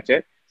சென்னை வந்தாச்சு.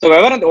 ஸோ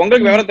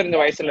உங்களுக்கு விவரம் தெரிஞ்ச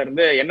வயசுல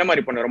இருந்து என்ன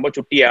மாதிரி பொண்ணு? ரொம்ப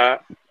சுட்டியா,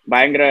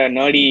 பயங்கர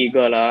நர்டி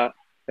கேர்ளா,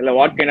 இல்ல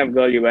what kind of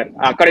girl you were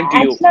according to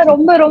you?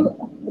 ரொம்ப ரொம்ப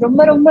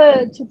ரொம்ப ரொம்ப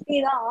சுட்டி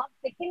தான்.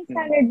 2nd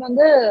ஸ்டாண்டர்ட்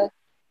வந்து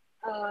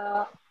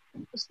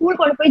ஸ்கூல்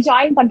கொண்டு போய்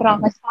ஜாயின்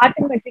பண்றாங்க,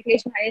 ஸ்பார்டன்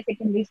மெட்ரிகுலேஷன் ஹையர்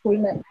செகண்டரி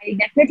ஸ்கூல்னு. I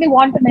definitely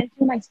want to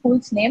mention my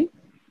schools name.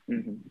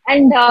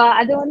 And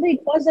அது வந்து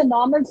it was a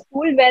normal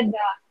school where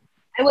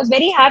I was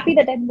very happy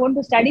that I'm going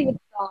to study with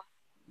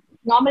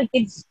normal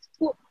kids.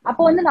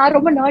 அப்போ வந்து நான்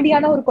ரொம்ப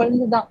நர்டியான ஒரு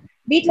குழந்தை தான்.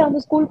 வீட்டுல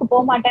வந்து ஸ்கூலுக்கு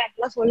போக மாட்டேன்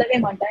அப்படிலாம் சொல்லவே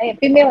மாட்டேன்.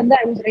 எப்பயுமே வந்து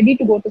I was ready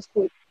to go to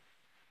school.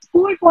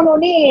 School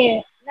போனோடனே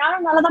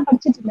நானும் நல்லா தான்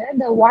படிச்சுட்டு இருந்தேன்.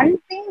 The one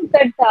thing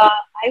that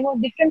I was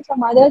different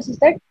from others is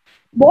that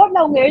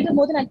போர்ட்ல அவங்க எழுதும்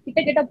போது நான்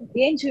கிட்ட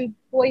ஏஞ்சு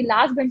போய்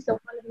லாஸ்ட் பெஞ்ச்ல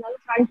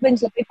உட்காந்துருந்தாலும் ஃப்ரண்ட்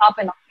பெஞ்ச்ல போய்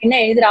பார்ப்பேன் நான் என்ன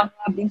எழுதுறாங்க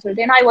அப்படின்னு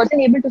சொல்லிட்டு. ஏன்னா I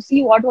wasn't able to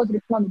see what was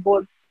written on the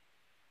board.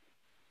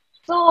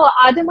 So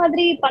அது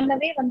மாதிரி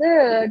பண்ணவே வந்து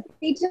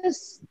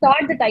teachers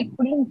thought that I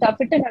couldn't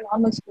fit in a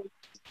normal school.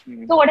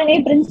 So உடனே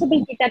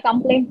பிரின்சிபல் கிட்ட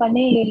கம்ப்ளைண்ட்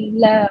பண்ணி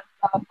இல்ல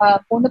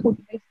பொண்ணு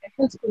கூட்டு போய்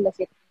ஸ்பெஷல் ஸ்கூல்ல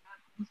சேர்த்துருங்க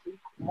அப்படின்னு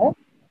சொல்லிட்டாங்க.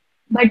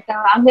 பட்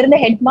அங்க இருந்த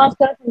head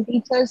masters and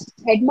teachers,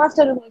 head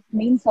master was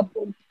main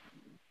support.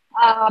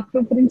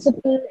 அப்புறம்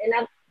பிரின்சிபல்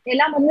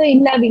எல்லாம் வந்து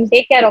இல்ல will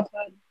take care of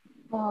her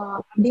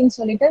அப்படின்னு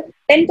சொல்லிட்டு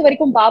 10th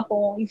வரைக்கும்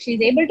பார்ப்போம், if she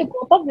is able to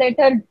cope up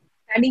let her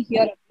study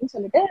here அப்படின்னு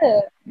சொல்லிட்டு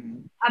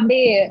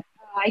அப்படியே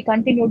ஐ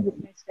கண்டினியூட்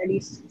வித் மை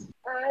ஸ்டடீஸ்.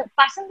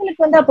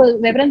 பசங்களுக்கு வந்து அப்போ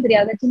விவரம்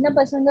தெரியாது. சின்ன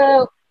பசங்க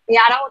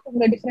யாராவது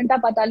உங்களை டிஃப்ரெண்டா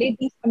பார்த்தாலே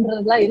டீஸ்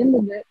பண்றதுலாம்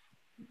இருந்தது.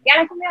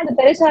 எனக்குமே அது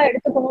பெருசா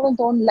எடுத்துக்கணும்னு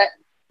தோணல.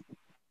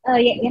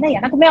 ஏன்னா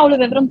எனக்குமே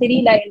அவ்வளவு விவரம்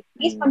தெரியல.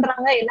 டீஸ்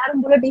பண்றாங்க,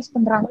 எல்லாரும் போல டீஸ்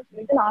பண்றாங்கன்னு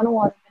சொல்லிட்டு நானும்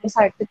அது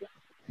பெருசா எடுத்துக்கலாம்.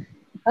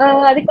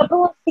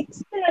 அதுக்கப்புறம்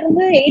 6th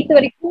இருந்து 8th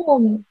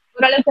வரைக்கும்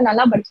ஓரளவுக்கு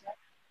நல்லா படிச்சேன்.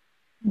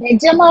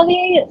 நிஜமாவே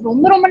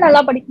ரொம்ப ரொம்ப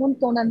நல்லா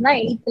படிக்கணும்னு தோணுதுன்னா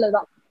 8th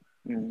தான்.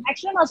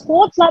 ஆக்சுவலா நான்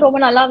ஸ்போர்ட்ஸ்லாம் ரொம்ப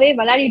நல்லாவே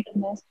விளையாடிட்டு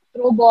இருந்தேன்.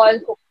 த்ரோ பால்,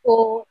 கொக்கோ,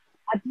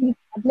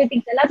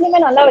 அத்லெட்டிக்ஸ் எல்லாத்துலயுமே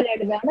நல்லா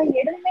விளையாடுவேன். ஆனா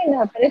எதுவுமே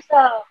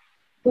பெருசா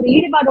ஒரு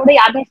ஈடுபாடோட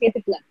யாருமே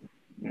சேர்த்துக்கல.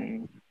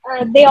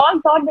 they all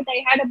thought that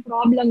I had a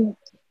problem.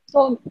 So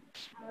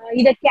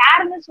இத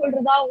கேர்னு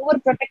சொல்றதா,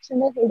 ஓவர்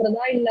ப்ரொடெக்ஷன்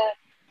சொல்றதா, இல்ல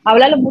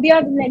அவளால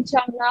முடியாதுன்னு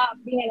நினைச்சாங்களா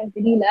அப்படின்னு எனக்கு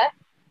தெரியல.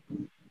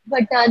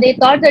 பட் they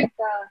thought that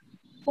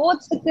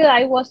ஸ்போர்ட்ஸுக்கு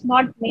I was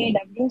not made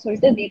அப்படின்னு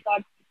சொல்லிட்டு they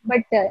thought.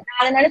 பட் நான்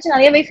அதை நினைச்சு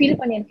நிறையவே ஃபீல்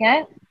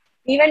பண்ணியிருக்கேன்.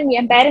 ஈவன்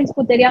என்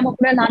பேரண்ட்ஸ்க்கு தெரியாம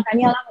கூட நான்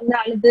தனியாலாம் வந்து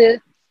அழுது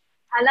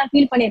அதெல்லாம்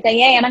ஃபீல் பண்ணியிருக்கேன்.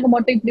 ஏன் எனக்கு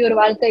மட்டும் இப்படி ஒரு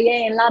வாழ்க்கை,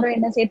 ஏன் எல்லாரும்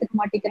என்ன சேர்த்துக்க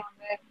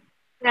மாட்டேங்கிறாங்க,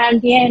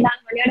 ஏன் என்னால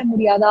விளையாட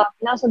முடியாதா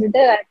அப்படிலாம்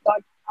சொல்லிட்டு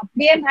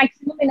அப்படியே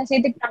மேக்சிமம் என்ன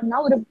சேர்த்துக்கிட்டாங்கன்னா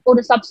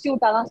ஒரு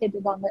சப்ஸ்டியூட்டா தான்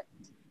சேர்த்துப்பாங்க.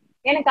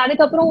 எனக்கு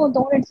அதுக்கப்புறம்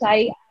தோணுச்சு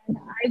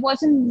I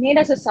wasn't mat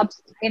as a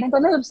எனக்கு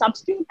வந்து ஒரு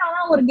சப்ஸ்டியூட்டா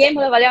தான் ஒரு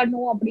கேம்ல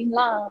விளையாடணும்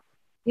அப்படின்லாம்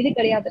இது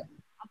கிடையாது.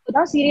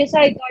 அப்பதான் சீரியஸா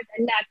ஐ தாட்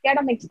இல்ல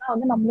அகாடமிக்ஸ் தான்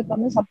வந்து நம்மளுக்கு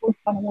வந்து சப்போர்ட்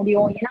பண்ண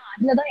முடியும், ஏன்னா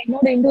அதுலதான்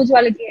என்னோட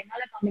இண்டிவிஜுவாலிட்டி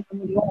என்னால காமிக்க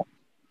முடியும்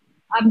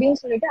அப்படின்னு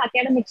சொல்லிட்டு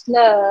அகாடமிக்ஸ்ல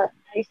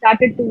I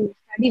started to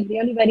study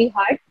really very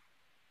hard.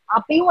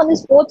 அப்பயும் வந்து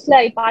ஸ்போர்ட்ஸ்ல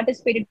ஐ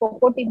பார்ட்டிசிபேட்டட்,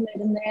 கோகோ டீம்ல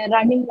இருந்தேன்,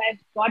 running life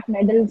God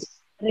medals,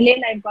 relay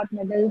life God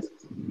medals,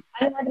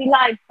 அது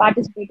மாதிரிலாம் ஐ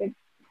பார்ட்டிசிபேட்டட்.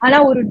 ஆனா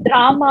ஒரு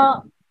டிராமா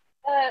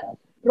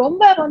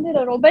ரொம்ப வந்து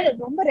ரொம்ப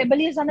ரொம்ப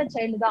ரெபலியஸான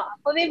சைல்டு தான்.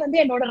 அப்பவே வந்து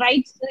என்னோட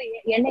ரைட்ஸ்,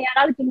 என்ன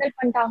யாராவது கிண்டல்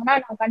பண்ணிட்டாங்கன்னா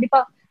நான் கண்டிப்பா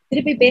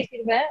திருப்பி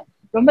பேசிடுவேன்.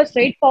 ரொம்ப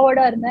ஸ்ட்ரெயிட்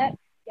ஃபார்வர்டா இருந்தேன்.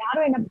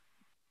 யாரும் என்ன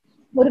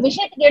ஒரு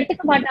விஷயத்துக்கு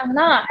எடுத்துக்க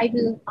மாட்டாங்கன்னா I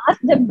will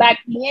ask them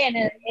back, நீ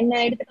என்ன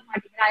எடுத்துக்க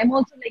மாட்டீங்க, ஐ am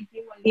also like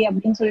you only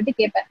அப்படின்னு சொல்லிட்டு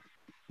கேட்பேன்.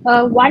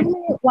 one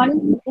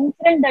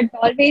incident that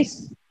always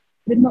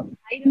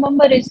I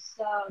remember is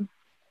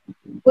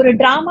ஒரு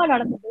டிராமா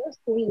நடந்தது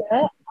ஸ்கூல்ல.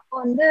 அப்போ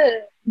வந்து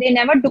they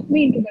never took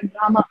me into the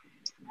drama.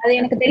 அது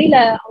எனக்கு தெரியல,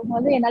 அவங்க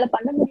வந்து என்னால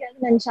பண்ண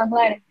முடியாதுன்னு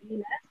நினைச்சாங்களா எனக்கு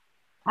தெரியல.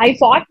 ஐ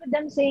fought with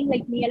them saying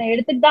like நீ என்ன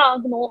எடுத்துட்டு தான்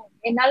ஆகணும்,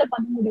 என்னால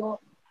பண்ண முடியும்.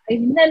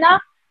 இல்லைன்னா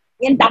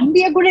என்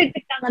தம்பிய கூட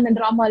எடுத்துக்கிட்டாங்க அந்த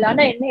டிராமால,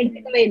 ஆனா என்ன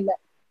எடுத்துக்கவே இல்லை.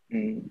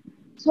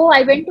 So I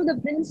went to the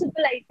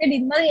principal, I set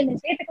இந்த மாதிரி என்ன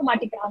சேர்த்துக்க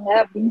மாட்டேங்கிறாங்க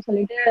அப்படின்னு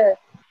சொல்லிட்டு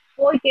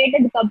போய்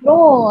கேட்டதுக்கு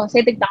அப்புறம்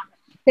சேர்த்துக்கிட்டாங்க.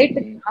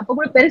 அப்ப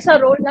கூட பெருசா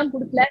ரோல் எல்லாம்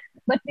கொடுக்கல,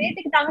 பட்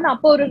சேர்த்துக்கிட்டாங்கன்னு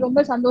அப்போ ஒரு ரொம்ப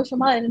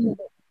சந்தோஷமா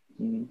இருந்தது.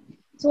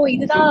 சோ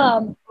இதுதான்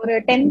ஒரு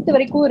 10th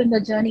வரைக்கும் இருந்த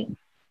journey.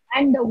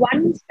 And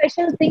one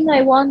special thing I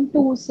want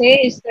to say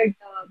is that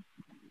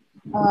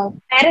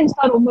parents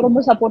தான் ரொம்ப ரொம்ப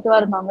சப்போர்ட்டிவா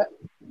இருந்தாங்க.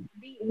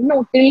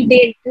 இன்னும் till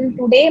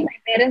today my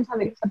parents are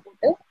very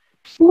supportive.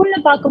 ஸ்கூல்ல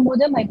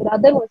பார்க்கும்போது my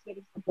brother was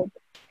very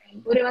supportive.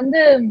 ஒரு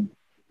வந்து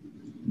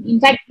in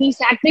fact he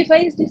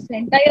sacrificed his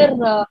entire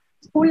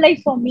school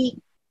life for me.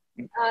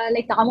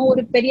 Like அவன்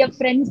ஒரு பெரிய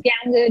ஃப்ரெண்ட்ஸ்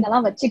கேங்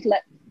இதெல்லாம் வச்சுக்கல,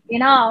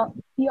 ஏன்னா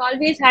he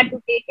always had to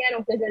take care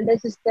of his elder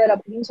sister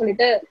அப்படின்னு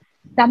சொல்லிட்டு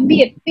தம்பி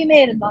எப்பயுமே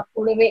இருந்தான்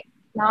கூடவே.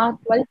 நான்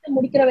 12th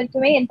முடிக்கிற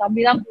வரைக்குமே என்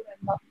தம்பி தான் கூட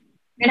இருந்தான்.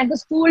 எனக்கு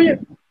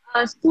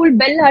ஸ்கூல்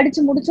பெல்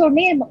அடிச்சு முடிச்ச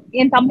உடனே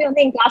என் தம்பி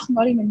வந்து என் கிளாஸ்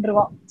முன்னாடி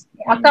நின்றுவான்.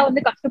 அக்கா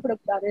வந்து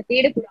கஷ்டப்படக்கூடாது,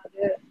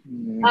 தேடக்கூடாது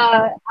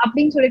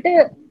அப்படின்னு சொல்லிட்டு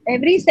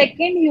every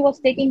second he was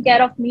taking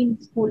care of me in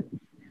school.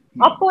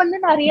 அப்போ வந்து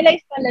நான்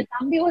ரியலைஸ் பண்ணல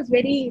தம்பி வாஸ்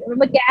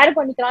ரொம்ப கேர்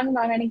பண்ணிக்கலாம்னு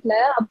நான் நினைக்கல.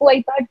 அப்போ ஐ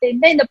தாட்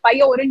என்ன இந்த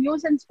பையன் ஒரு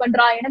நியூசன்ஸ்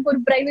பண்றான், எனக்கு ஒரு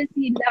பிரைவசி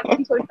இல்லை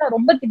அப்படின்னு சொல்லிட்டு நான்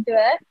ரொம்ப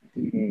திட்டுவேன்.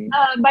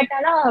 பட்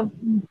ஆனா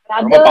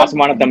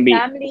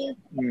ஃபேமிலி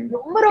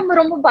ரொம்ப ரொம்ப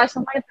ரொம்ப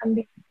பாசமான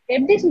தம்பி,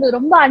 எப்படி சொல்றது,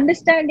 ரொம்ப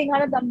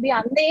அண்டர்ஸ்டாண்டிங்கான தம்பி.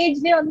 அந்த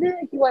ஏஜ்லயே வந்து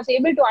he was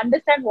able to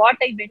understand what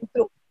I went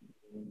through.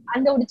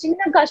 அந்த ஒரு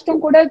சின்ன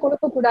கஷ்டம் கூட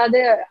கொடுக்க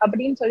கூடாது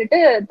அப்படின்னு சொல்லிட்டு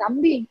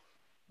தம்பி,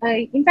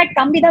 இன்ஃபேக்ட்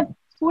தம்பி தான்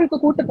ஸ்கூலுக்கு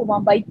கூட்டு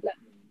போவான் பைக்ல.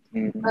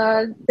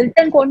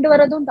 ரிட்டர்ன் கொண்டு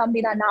வரதும்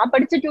தம்பி தான். நான்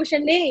படிச்ச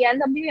டியூஷன்லயே என்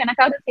தம்பியும்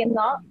எனக்காக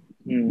சேர்ந்தான்.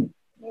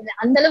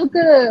 அந்த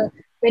அளவுக்கு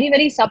very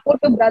very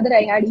supportive brother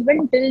I had.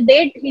 Even till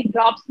date he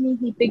drops me,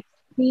 he picks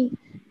me.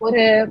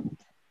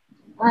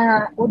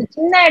 ஒரு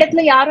சின்ன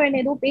இடத்துல யாரும்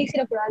என்ன எதுவும்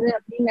பேசிடக்கூடாது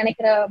அப்படின்னு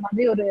நினைக்கிற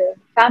மாதிரி ஒரு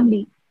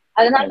ஃபேமிலி.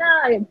 அதனால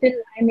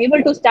I'm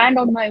able to stand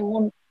on my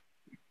own.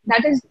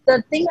 That is the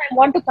thing I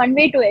want to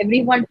convey to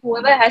everyone,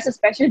 whoever has a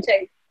special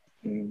child.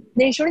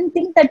 They shouldn't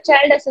think that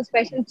child as a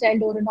special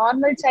child. ஒரு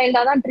normal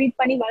சைல்டா தான் treat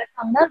பண்ணி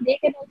வளர்த்தாங்கன்னா they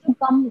can also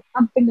come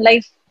up in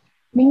life,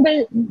 mingle,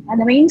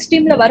 அந்த main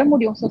ஸ்ட்ரீம்ல வர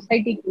முடியும்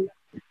சொசைட்டிக்குள்ள.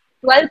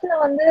 12th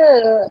வந்து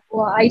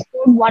I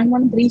scored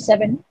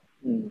 1137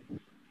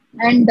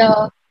 and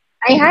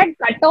I had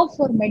cut off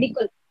for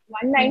medical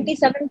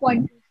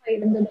 197.25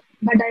 இருந்தது.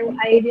 But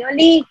I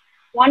really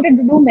wanted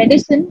to do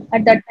medicine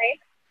at that time.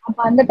 அப்ப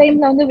அந்த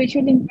டைம்ல வந்து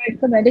விஷுவல்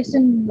இம்பேக்ட்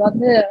மெடிசன்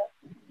வந்து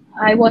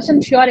I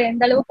wasn't sure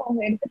எந்த அளவுக்கு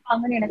அவங்க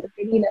எடுத்துப்பாங்கன்னு எனக்கு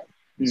தெரியல.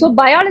 சோ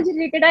பயாலஜி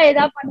ரிலேட்டடா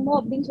ஏதாவது பண்ணணும்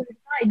அப்படின்னு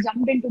சொல்லிட்டு I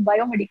jumped into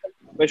biomedical.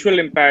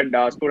 Visual impact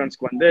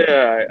ஸ்டூடண்ட்ஸ்க்கு வந்து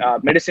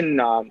மெடிசின்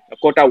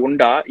கோட்டா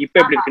உண்டா? இப்போ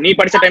எப்படி இருக்கு? நீ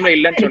படிச்ச டைம்ல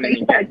இல்லன்னு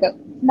சொன்னீங்க.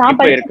 நான்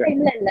படிச்ச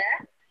டைம்ல இல்ல.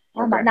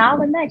 ஆமா, நான்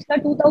வந்து ஆக்சுவலா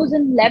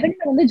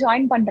 2011 வந்து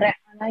ஜாயின் பண்றேன்.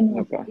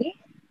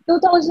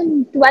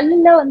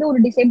 2012 வந்து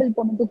ஒரு டிசேபிள்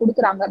பொண்ணுக்கு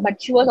கொடுக்குறாங்க. But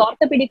she was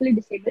orthopedically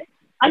disabled.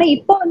 ஆனா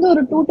இப்போ வந்து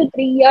ஒரு 2 to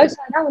 3 years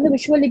ஆனா வந்து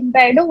விஷுவல்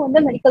இம்பேர்டும்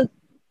வந்து மெடிக்கல்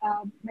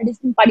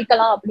மெடிசின்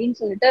படிக்கலாம் அப்படின்னு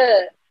சொல்லிட்டு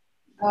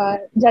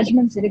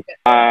ஜட்ஜ்மெண்ட்ஸ் இருக்கு.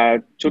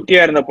 சுட்டியா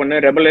இருந்த பொண்ணு,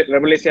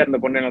 ரெபலியஸா இருந்த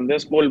பொண்ணு வந்து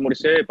ஸ்கூல்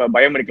முடிச்சு இப்ப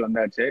பயோமெடிக்கல்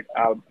வந்தாச்சு.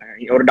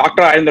 ஒரு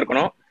டாக்டரா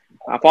இருந்திருக்கணும்.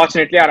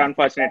 Fortunately or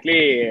unfortunately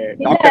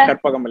doctor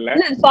Karpagam இல்ல.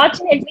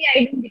 Fortunately I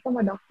didn't become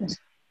a doctor.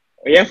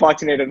 ஏன்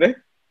ஃபார்ச்சுனேட் இது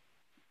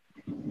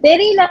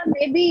தெரியல.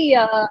 மேபி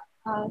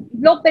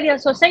இவ்ளோ பெரிய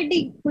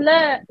சொசைட்டிக்குள்ள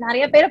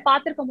நிறைய பேரை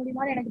பார்த்திருக்க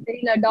முடியுமான்னு எனக்கு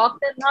தெரியல.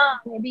 டாக்டர்னா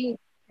maybe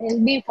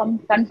will be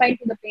confined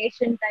to the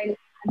patient.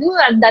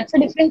 That's a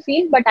different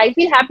field, but I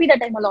feel happy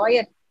that I'm a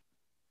lawyer.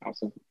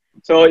 Awesome.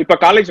 So இப்ப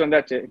காலேஜ்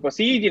வந்தாச்சு. இப்ப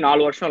CEG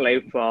 4 வருஷம்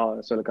லைஃப்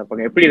சொல்ல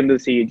கற்பகம், எப்படி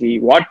இருந்தது CEG?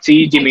 What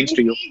CEG means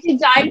to you? CEG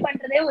join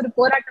பண்றதே ஒரு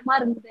போராட்டமா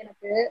இருந்தது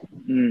எனக்கு.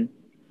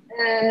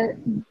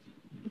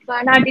 இப்ப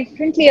நான்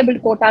டிஃபரண்ட்லி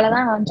ஏபிள் கோட்டால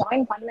தான் நான்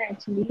ஜாயின் பண்ணேன்.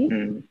 ஆக்சுவலி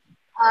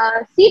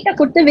சீட்டை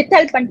கொடுத்து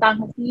வித்ஹெல்ட்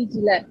பண்ணிட்டாங்க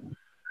CEG-ல.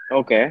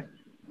 ஓகே.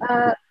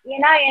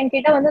 ஏன்னா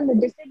என்கிட்ட வந்து அந்த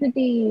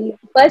டிசபிலிட்டி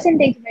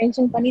பெர்சன்டேஜ்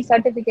மென்ஷன் பண்ணி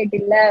சர்டிபிகேட்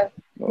இல்ல,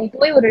 நீ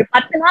போய் ஒரு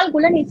 10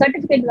 நாளுக்குள்ள நீ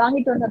சர்டிபிகேட்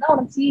வாங்கிட்டு வந்தாதான்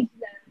உனக்கு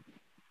CEG-ல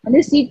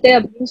வந்து சீட்டு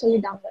அப்படின்னு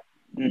சொல்லிட்டாங்க.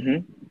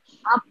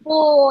 அப்போ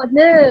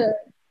வந்து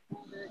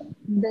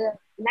the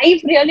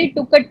life really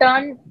took a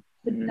turn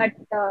with that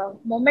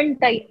moment.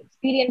 I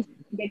experience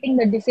getting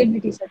the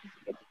disability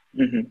certificate.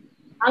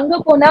 Anga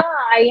pona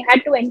I had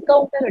to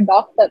encounter a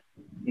doctor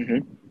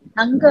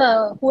anga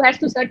who has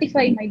to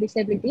certify my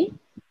disability.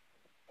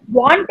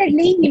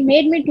 Wantedly he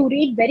made me to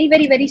read very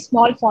very very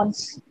small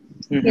fonts.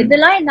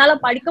 எதெல்லாம் என்னால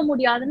படிக்க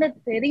முடியாதுன்னு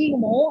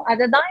தெரியுமோ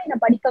அததான் என்ன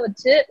படிக்க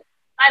வச்சு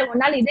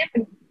ஒன்னால இதே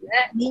படிக்கல,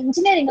 நீ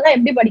இன்ஜினியரிங் எல்லாம்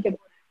எப்படி படிக்க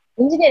போற,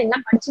 இன்ஜினியரிங்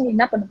எல்லாம் படிச்சு நீ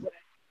என்ன பண்ண போற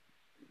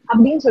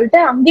அப்படின்னு சொல்லிட்டு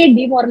அங்கேயே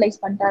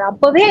டிமோரலைஸ் பண்ணிட்டாரு.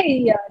 அப்பவே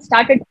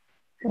ஸ்டார்டட்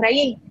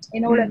கிரையிங்.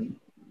 என்னோட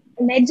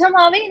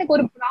நிஜமாவே எனக்கு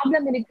ஒரு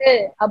ப்ராப்ளம் இருக்கு,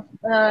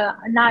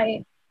 நான்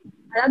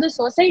அதாவது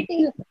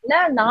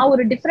சொசைட்டில நான்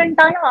ஒரு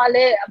டிஃப்ரெண்டான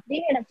ஆளு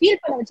அப்படின்னு எனக்கு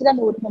ஃபீல் பண்ண வச்சது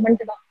அந்த ஒரு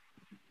மொமெண்ட் தான்.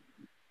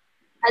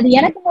 அது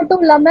எனக்கு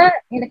மட்டும் இல்லாம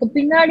எனக்கு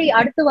பின்னாடி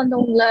அடுத்து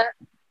வந்தவங்கள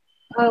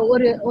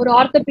ஒரு ஒரு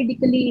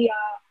ஆர்த்தோபெடிக்கலி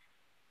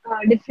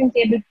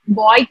டிஃபரன்ஷியபிள்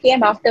பாய்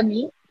கேம் ஆஃப்டர் மீ,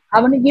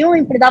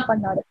 அவனுக்கும் இப்படிதான்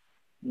பண்ணாரு.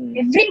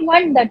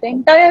 everyone that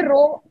entire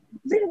row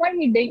everyone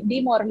he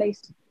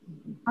demoralized.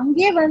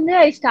 அங்கே வந்து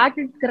I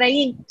started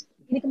crying.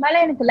 இதுக்கு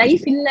மேல எனக்கு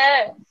லைஃப் இல்ல,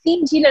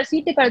 சிஜில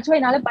சீட்டு கிடைச்சோ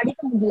என்னால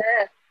படிக்க முடியல,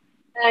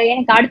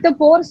 எனக்கு அடுத்த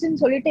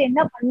கோர்ஸ்ன்னு சொல்லிட்டு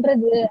என்ன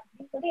பண்றது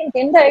அப்படின்னு சொல்லி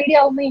எனக்கு எந்த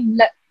ஐடியாவுமே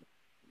இல்ல.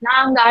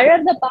 நான் அங்க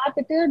அழறத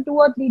பார்த்துட்டு 2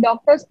 or 3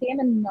 doctors came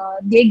and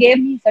they gave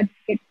me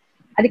certificate.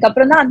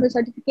 அதுக்கப்புறம் தான் அந்த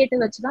சர்டிபிகேட்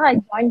வச்சுதான் I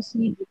joined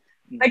CEG.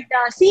 But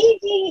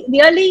CEG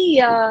really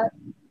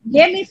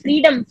gave me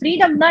freedom.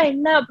 Freedom தான்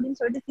என்ன அப்படின்னு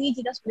சொல்லிட்டு CEG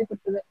தான் சொல்லி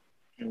கொடுத்தது.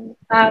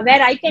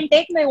 Where I can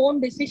take my own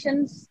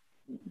decisions.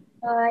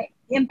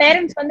 N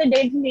parents வந்து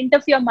didn't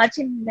interfere much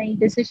in my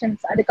decisions.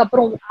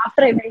 அதுக்கப்புறம்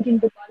after I went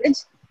into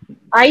college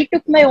I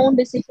took my own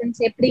decisions.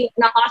 எப்படி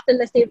நான்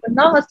ஹாஸ்டல்ல ஸ்டே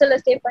பண்ணா ஹாஸ்டல்ல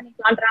ஸ்டே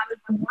பண்ணிக்கலாம், டிராவல்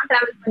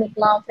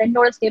பண்ணிக்கலாம்,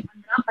 ஃப்ரெண்டோட ஸ்டே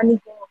பண்றா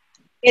பண்ணிக்கோ,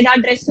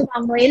 ஏதாவது ட்ரெஸ்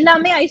வாங்கணும்,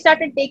 எல்லாமே I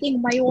started taking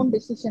my own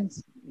decisions.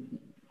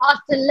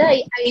 ஹாஸ்டல்ல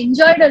I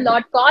enjoyed a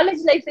lot.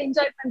 College life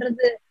enjoy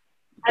பண்றது,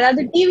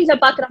 அதாவது டிவில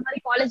பாக்குற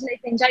மாதிரி காலேஜ்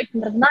லைஃப் என்ஜாய்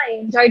பண்றதுன்னா I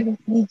enjoyed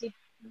CEG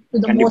to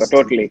the most.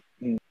 Totally.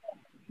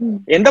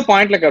 எந்த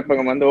பாயிண்ட்ல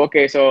கற்பகம் வந்து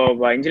ஓகே சோ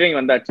இன்ஜினியரிங்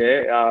வந்தாச்சு,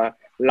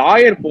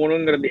 லாயர்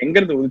போகணுங்கிறது எங்க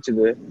இருந்து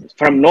உதிச்சுது?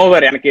 ஃப்ரம்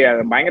நோவர். எனக்கு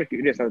பயங்கர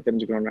கியூரியஸ் அதை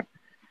தெரிஞ்சுக்கணும்னு.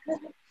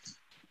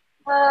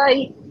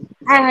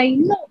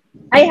 இன்னும்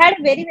I had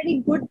a very very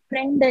good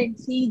friend in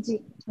CEG.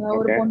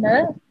 ஒரு பொண்ணு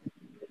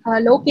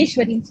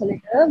லோகேஸ்வரின்னு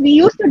சொல்லிட்டு we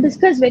used to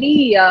discuss very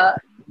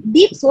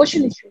deep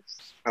social issues.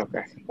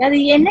 Okay.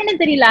 அது என்னன்னு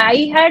தெரியல,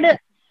 I had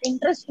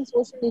interest in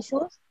social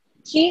issues,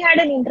 she had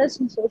an interest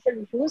in social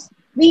issues.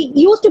 We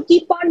used to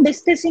keep on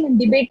discussing and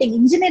debating.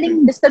 Engineering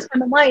discuss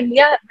பண்ணுமா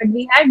இல்லையா, but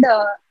we had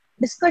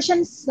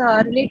discussions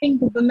relating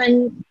to women,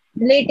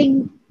 relating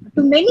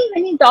to many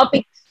many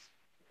topics.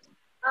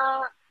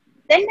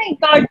 Then I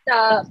thought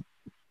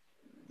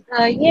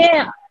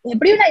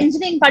எப்படியும் நான்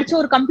engineering படிச்சு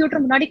ஒரு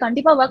computer முன்னாடி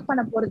கண்டிப்பா work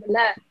பண்ண போறது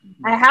இல்ல,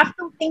 I have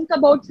to think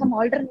about some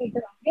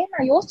alternative. அப்படியே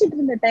நான் யோசிச்சுட்டு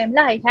இருந்த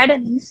டைம்ல I had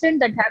an incident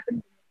that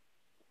happened.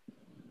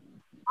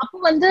 அப்போ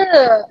வந்து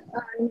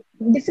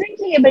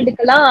differently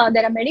abledக்குலாம்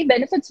there are many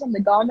benefits from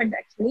the government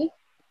actually.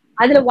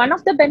 அதுல one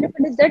of the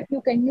benefit is that you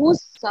can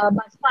use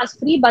bus pass,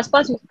 free bus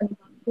pass use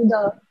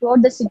பண்ணிக்கலாம்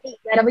throughout the city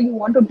wherever you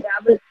want to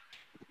travel.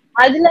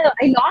 அதுல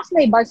I lost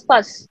my bus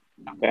pass.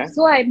 Okay.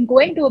 So I'm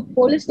going to a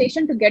police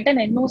station to get an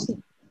NOC.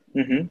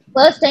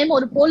 First time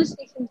ஒரு police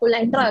ஸ்டேஷனுக்குள்ள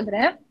enter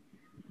ஆகுறேன்.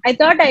 I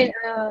thought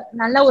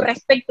நல்ல ஒரு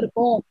respect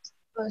இருக்கும்,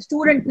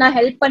 ஸ்டூடெண்ட்னா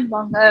help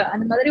பண்ணுவாங்க,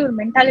 அந்த மாதிரி ஒரு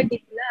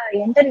மென்டாலிட்டிக்குள்ள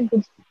enter into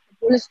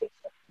police station.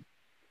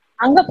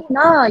 அங்க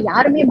போனா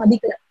யாருமே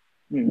மதிக்கல,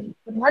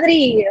 ஒரு மாதிரி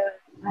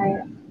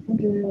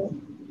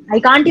I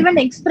can't even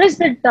express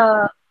that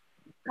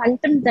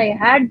contempt I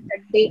had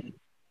that day.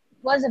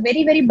 It was a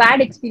very very bad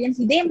experience.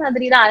 இதே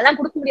மாதிரி தான், அதெல்லாம்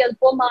கொடுக்க முடியாது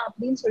போமா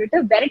அப்படின்னு சொல்லிட்டு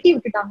விரட்டி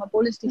விட்டுட்டாங்க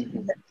போலீஸ்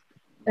ஸ்டேஷன்ல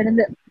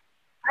இருந்து.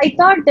 I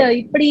thought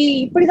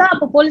இப்படிதான்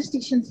அப்ப போலீஸ்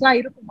ஸ்டேஷன்ஸ் எல்லாம்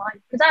இருக்குமா,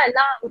 இப்படிதான்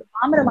எல்லாம் ஒரு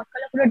பாமர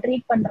மக்களை கூட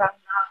ட்ரீட்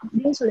பண்றாங்களா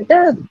அப்படின்னு சொல்லிட்டு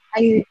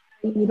I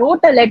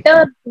wrote a letter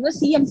to the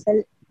CM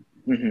cell.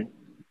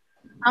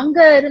 அங்க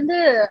இருந்து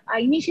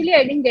initially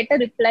I didn't get a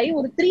reply.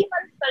 ஒரு 3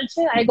 months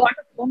கழிச்சு I got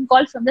a phone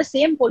call from the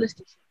same police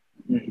station.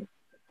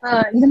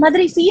 இந்த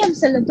மாதிரி CM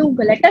cell இருந்து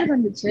உங்க லெட்டர்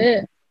வந்துச்சு,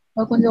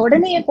 கொஞ்சம்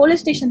உடனே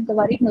போலீஸ்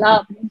ஸ்டேஷனுக்கு வரீங்களா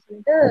அப்படின்னு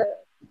சொல்லிட்டு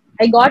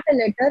I got a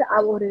letter.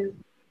 ஒரு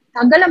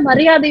சகல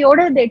மரியாதையோட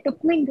they took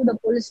me into the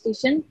police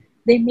station.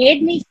 They made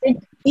me sit,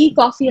 tea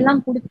coffee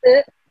எல்லாம் கொடுத்து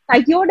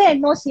கையோட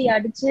NOC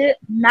அடிச்சு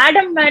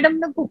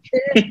மேடம்னு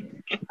கூப்பிட்டு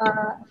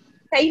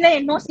கையில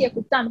NOC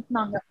கொடுத்து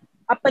அனுப்புனாங்க.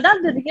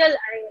 அப்பதான் the real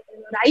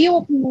eye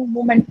opening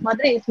moment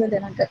மாதிரி இருந்தது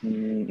எனக்கு.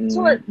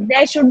 So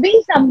there should be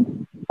some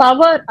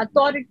power,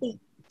 authority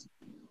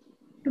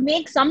to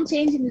make some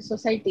change in the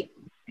society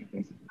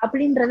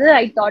அப்படின்றது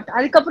I thought.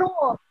 அதுக்கப்புறம்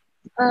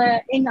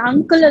எங்க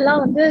அங்கிள்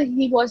எல்லாம் வந்து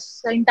he was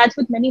in touch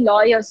with many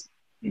lawyers.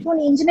 So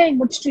நீ இன்ஜினியரிங்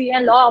முடிச்சுட்டு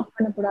ஏன் லா ஆப்ட்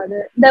பண்ணக்கூடாது,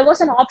 there was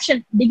an option,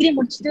 degree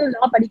முடிச்சுட்டு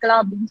லா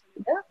படிக்கலாம் அப்படின்னு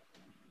சொல்லிட்டு.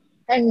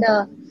 அண்ட்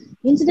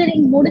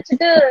இன்ஜினியரிங்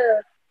முடிச்சுட்டு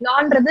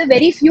லான்றது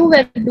very few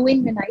were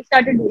doing when I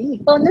started doing.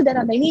 இப்போ வந்து there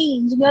are many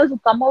engineers who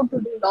come out to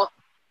do law.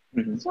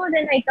 So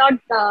then I thought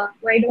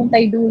why don't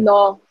I do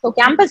law? So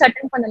campus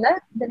attend பண்ணல,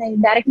 then I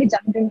directly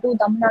jumped into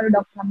Tamil Nadu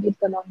Dr.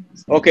 Ambedkar Law.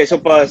 Okay, so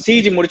இப்போ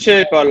CEG முடிச்சு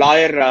இப்போ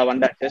lawyer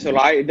வந்தாச்சு. So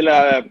இதுல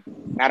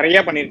நிறைய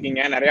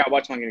பண்ணிருக்கீங்க, நிறைய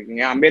awards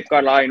வாங்கியிருக்கீங்க.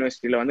 அம்பேத்கர் லா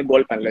யூனிவர்சிட்டியில வந்து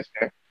கோல்ட்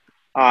மெடலிஸ்ட்.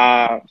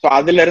 ஸோ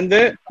அதுல இருந்து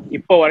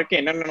இப்போ வரைக்கும்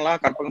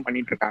என்னென்னலாம் கற்பகம்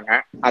பண்ணிட்டு இருக்காங்க,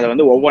 அதை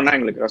வந்து ஒவ்வொன்றா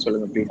எங்களுக்கு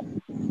சொல்லுங்க ப்ளீஸ்.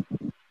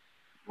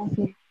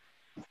 ஓகே,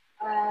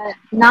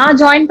 நான்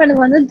ஜாயின்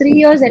பண்ணது வந்து 3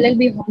 years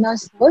LLB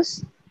honors course,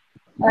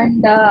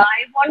 and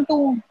I want to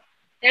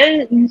tell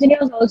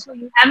engineers also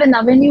you have an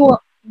avenue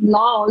in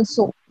law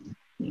also.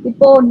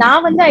 இப்போ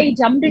நான் வந்து I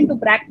jumped into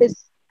practice.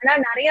 ஆனா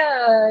நிறைய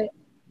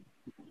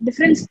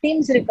டிஃப்ரெண்ட்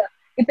ஸ்ட்ரீம்ஸ் இருக்கு.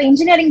 இப்போ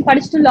இன்ஜினியரிங்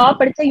படிச்சுட்டு லா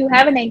படிச்சா you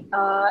have an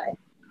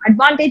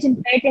advantage in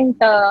patent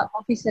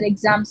officer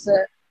exams.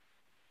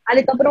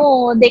 அதுக்கப்புறம்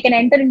they can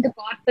enter into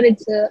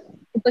corporates.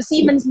 இப்போ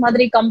சீமென்ஸ்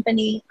மாதிரி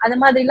கம்பெனி அந்த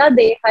மாதிரிலாம்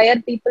they hire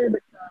people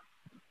with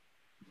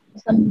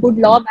some good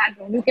law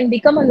background. You can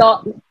become a law.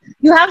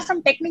 You have some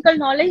technical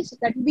knowledge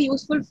that will be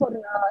useful for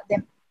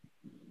them.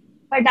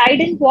 But I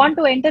didn't want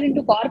to enter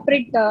into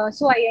corporate,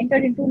 so I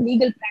entered into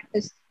legal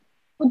practice.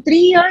 For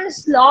 3 years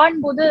law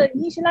போது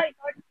இனிஷியலா I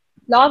thought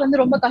law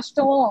வந்து ரொம்ப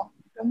கஷ்டம்,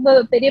 ரொம்ப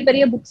பெரிய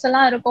பெரிய books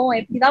எல்லாம் இருக்கும்,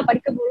 எப்படிதான்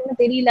படிக்க போறோம்னு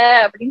தெரியல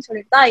அப்படின்னு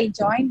சொல்லிட்டு தான் I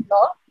joined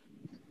law.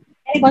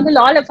 எனக்கு வந்து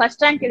லால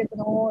ஃபர்ஸ்ட் ரேங்க்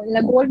எடுக்கணும்,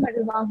 இல்ல கோல்ட்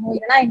மெடல் வாங்கணும்,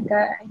 இதெல்லாம்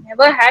எனக்கு I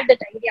never had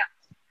that idea.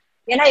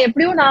 ஏன்னா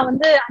எப்படியும் நான்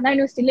வந்து அண்ணா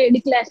யூனிவர்சிட்டியில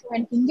எடுக்கல, ஸோ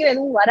எனக்கு இங்க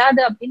எதுவும்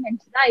வராது அப்படின்னு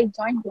நினைச்சுதான் I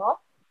joined law.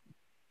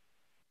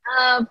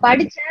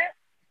 படிச்சேன்.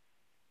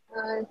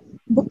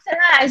 புக்ஸ்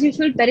எல்லாம் ஆஸ்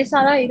யூஸ்வல் பெருசா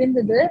தான்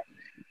இருந்தது.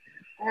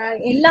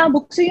 எல்லா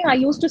புக்ஸையும் I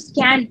used to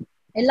scan.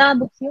 எல்லா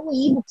புக்ஸையும்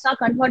இ புக்ஸா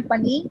கன்வெர்ட்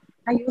பண்ணி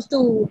I used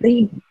to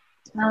read.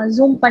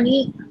 Zoom பண்ணி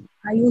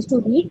I used to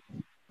read.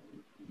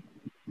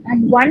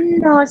 And one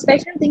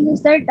special thing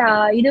is that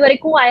இது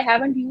வரைக்கும் I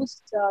haven't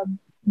used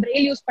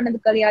braille use பண்ணது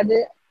கிடையாது,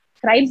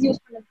 ஸ்கிரைப்ஸ்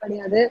யூஸ் பண்ணது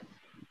கிடையாது,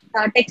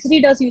 டெக்ஸ்ட்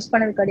ரீடர்ஸ் யூஸ்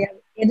பண்ணது கிடையாது.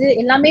 இது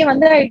எல்லாமே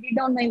வந்து I did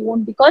on my own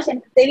because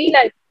எனக்கு தெரியல,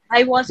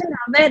 I wasn't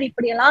aware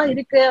இப்படி எல்லாம்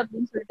இருக்கு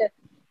அப்படின்னு சொல்லிட்டு.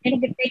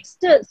 எனக்கு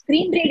டெக்ஸ்ட்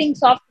ஸ்கிரீன் ரீடிங்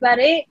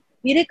சாஃப்ட்வேரே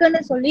இருக்குன்னு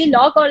சொல்லி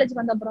லா காலேஜ்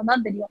வந்த அப்புறம்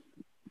தான் தெரியும்.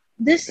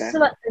 This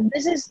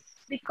is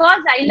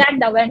because I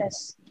lacked awareness.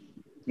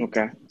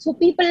 Okay. So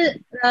people,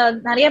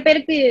 நிறைய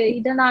பேருக்கு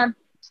இதை நான்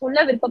சொல்ல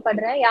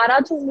விருப்பப்படுறேன்.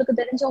 யாராச்சும் உங்களுக்கு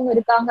தெரிஞ்சவங்க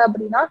இருக்காங்க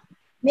அப்படின்னா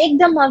மேக்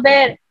them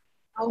aware.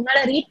 அவங்களால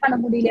ரீட் பண்ண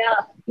முடியலையா,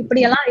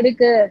 இப்படி எல்லாம்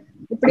இருக்கு,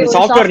 இப்படி ஒரு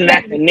சாஃப்ட்வேர்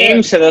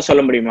நேம்ஸ் ஏதாவது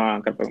சொல்ல முடியுமா?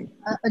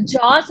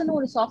 ஜாஸ்னு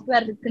ஒரு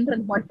சாஃப்ட்வேர்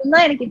இருக்குன்றது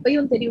மட்டும்தான் எனக்கு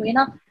இப்பயும் தெரியும்.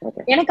 ஏன்னா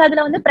எனக்கு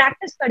அதுல வந்து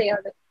பிராக்டிஸ்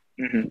கிடையாது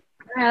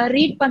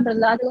ரீட்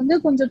பண்றதுல. அது வந்து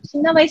கொஞ்சம்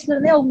சின்ன வயசுல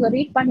இருந்தே அவங்க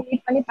ரீட்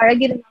பண்ணி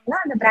பழகி இருந்தாங்கன்னா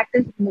அந்த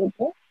பிராக்டிஸ்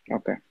இருந்திருக்கும்.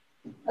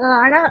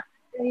 ஆனா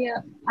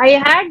I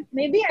had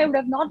maybe I would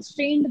have not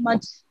strained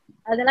much.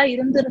 அதெல்லாம்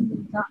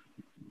இருந்திருந்தா.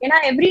 ஏன்னா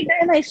every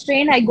time I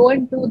strain I go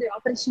into the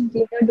operation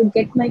theater to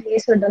get my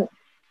case done.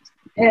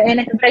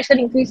 எனக்கு pressure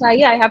increase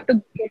ஆகி I have to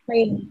get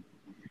my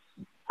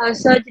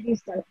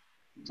surgeries done.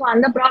 So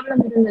அந்த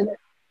problem இருந்தது.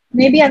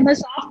 Maybe அந்த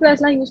மாதிரி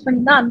சாஃப்ட்வேர்ஸ்லாம் use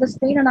பண்ணியிருந்தா அந்த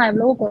ஸ்க்ரீனை நான்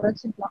எவ்வளவோ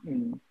குறைச்சிக்கலாம்.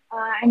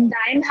 And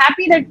I am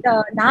happy that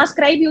நான்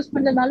ஸ்கிரைப் யூஸ்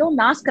பண்றதுனாலும்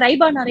நான்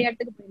ஸ்கிரைபா நிறைய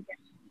இடத்துக்கு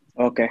போயிருக்கேன்.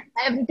 Okay,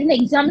 I have return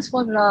exams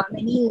for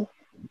many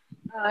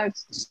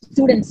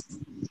students.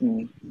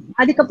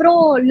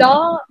 அதுக்கப்புறம்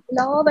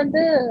லா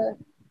வந்து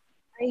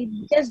I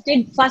just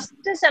did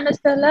first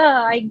செமஸ்டர்ல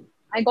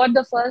I got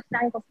the first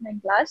rank of my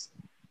class.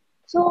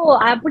 So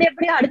அப்படி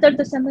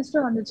அடுத்தடுத்த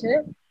செமஸ்டர் வந்துச்சு.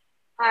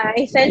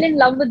 I fell in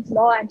love with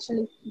law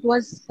actually. It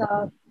was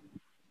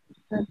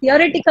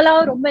theoretically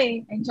ரொம்ப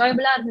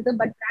enjoyable-ஆ இருந்தது,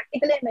 but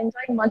practically I'm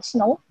enjoying much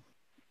now.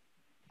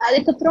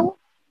 அதுக்கப்புறம்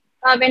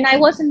when I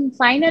was in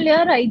final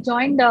year I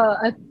joined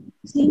a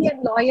senior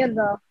lawyer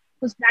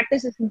whose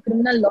practice is in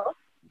criminal law,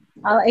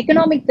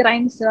 economic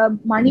crimes,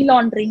 money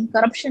laundering,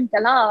 corruption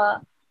எல்லாம்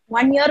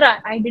 1 year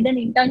I did an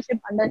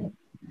internship under him.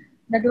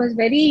 That was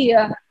very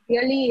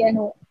really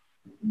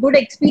good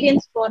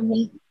experience for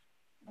me.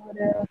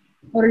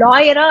 ஒரு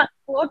லாயரா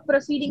court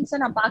proceedings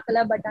நான் பார்க்கல,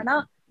 but ஆனா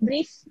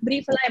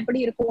brief எல்லாம் எப்படி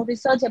இருக்கும்,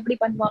 research எப்படி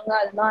பண்ணுவாங்க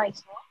அதெல்லாம்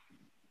ஆயிடுச்சு.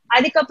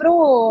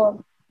 அதுக்கப்புறம்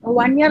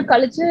 1 year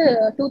கழிச்சு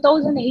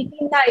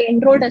 2018 I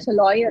enrolled as a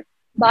lawyer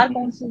பார்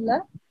கவுன்சில்ல.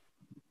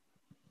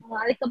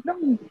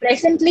 அதுக்கப்புறம்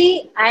presently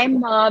I am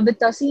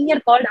with a senior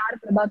called R.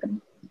 Karpagam.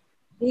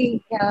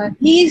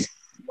 He is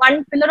one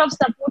pillar of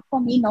support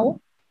for me now.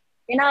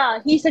 ஏன்னா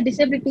he is a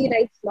disability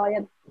rights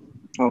lawyer.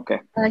 Okay.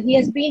 He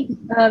has been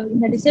in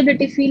the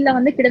disability field la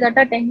vandu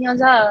kidatta 10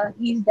 years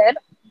he is there.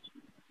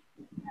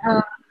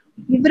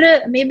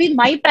 Maybe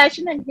my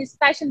passion and his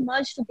passion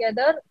merged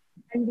together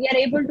and we are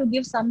able to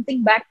give something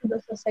back to the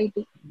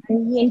society, and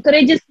he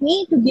encourages me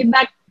to give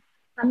back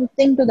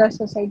something to the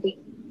society.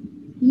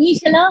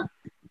 Initially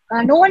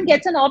no one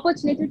gets an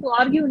opportunity to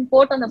argue in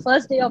court on the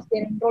first day of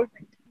their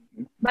enrollment,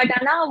 but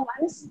now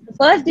once the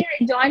first day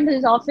I joined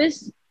his office,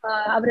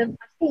 அவரு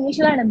first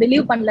இனிஷியலா என்ன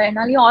believe பண்ணல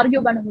என்னாலயும் argue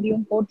பண்ண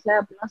முடியும் கோர்ட்ல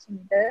அப்படிலாம்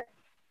சொல்லிட்டு.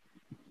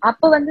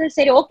 அப்ப வந்து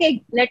சரி okay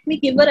let me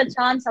give her a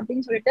chance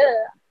அப்படின்னு சொல்லிட்டு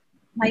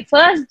my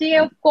first day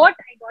of court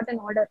I got an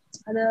order.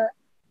 அது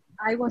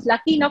I was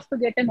lucky enough to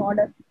get an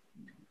order.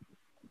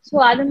 So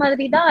அது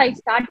மாதிரி தான் I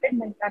started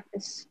my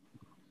practice.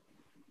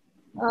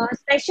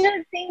 Special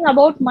thing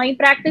about my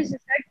practice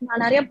is that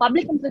நான் நிறைய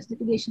public interest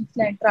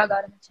litigations-ல enter ஆக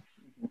ஆரம்பிச்சேன்.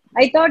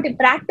 I thought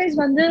practice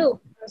வந்து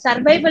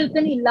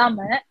சர்வைவல்க்குன்னு இல்லாம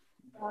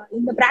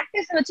இந்த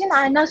பிராக்டிஸ் வச்சு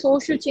நான் என்ன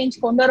சோஷியல்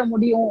சேஞ்ச் கொண்டு வர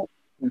முடியும்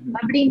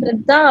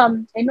அப்படின்றதுதான்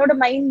என்னோட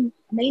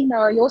மெயின்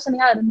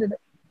யோசனையா இருந்தது.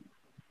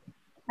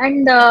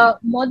 அண்ட்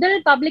முதல்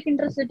பப்ளிக்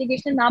இன்ட்ரெஸ்ட்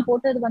லிட்டிகேஷன் நான்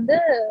போட்டது வந்து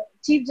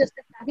சீஃப்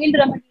ஜஸ்டிஸ்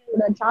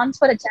தஹில்ரமணியோட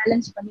டிரான்ஸ்பரை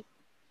சேலஞ்ச் பண்ணி.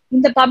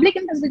 இந்த பப்ளிக்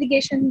இன்ட்ரெஸ்ட்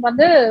லிட்டிகேஷன்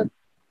வந்து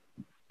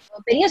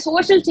பெரிய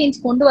சோஷியல்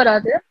சேஞ்ச் கொண்டு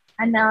வராது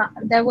அண்ட்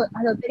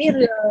அது பெரிய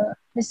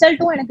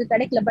ரிசல்ட்டும் எனக்கு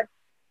கிடைக்கல. பட்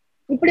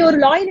இப்படி ஒரு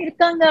லாயர்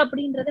இருக்காங்க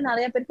அப்படின்றது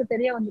நிறைய பேருக்கு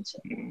தெரிய வந்துச்சு.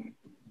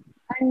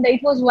 And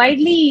it was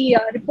widely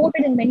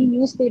reported in many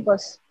news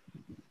papers.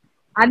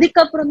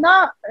 அதுக்கப்புறம்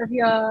தான்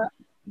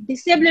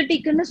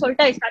டிசபிலிட்டிக்குன்னு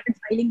சொல்லிட்டு I started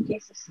filing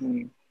cases.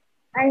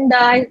 And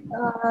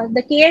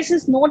the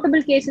cases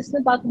notable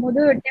கேசஸ்ன்னு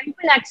பார்க்கும்போது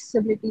டெம்பிள்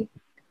ஆக்சசிபிலிட்டி.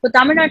 இப்போ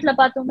தமிழ்நாட்டுல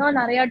பார்த்தோம்னா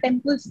நிறைய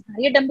டெம்பிள்ஸ்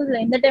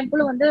எந்த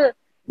டெம்பிளும் வந்து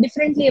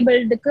டிஃப்ரெண்ட்லி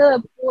ஏபிள்டுக்கு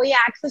போய்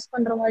ஆக்சஸ்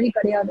பண்ற மாதிரி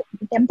கிடையாது.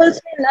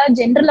 டெம்பிள்ஸ்னு இல்லை,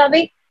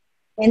 ஜென்ரலாவே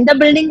எந்த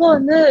பில்டிங்கும்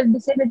வந்து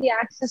டிசபிலிட்டி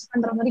ஆக்சஸ்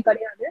பண்ற மாதிரி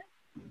கிடையாது.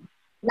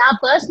 நான்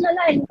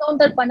பர்சனலா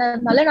என்கவுண்டர்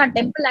பண்ணதுனால நான்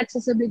டெம்பிள்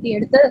ஆக்சசிபிலிட்டி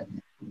எடுத்து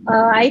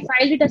I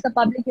filed it as a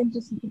public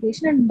interest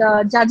litigation and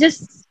judges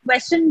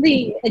questioned the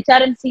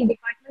HRNC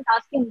department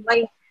asking why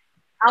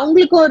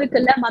அவங்களுக்கும்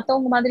இருக்குல்ல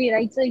மத்தவங்க மாதிரி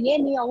ரைட்ஸ்,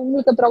 ஏன் நீ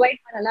அவங்களுக்கு ப்ரொவைட்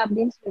பண்ணல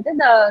அப்படின்னு சொல்லிட்டு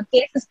the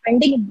case is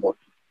pending in court.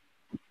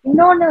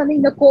 இன்னொன்னு வந்து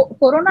இந்த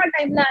கொரோனா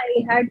டைம்ல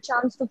I had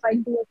chance to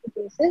file 2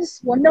 cases.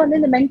 ஒன்னு வந்து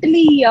இந்த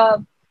mentally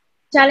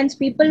challenged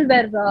people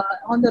were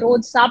on the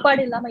roads,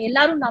 சாப்பாடு இல்லாம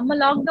எல்லாரும் நம்ம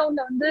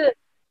லாக்டவுன்ல வந்து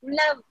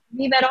உள்ள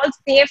we were all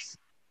safe.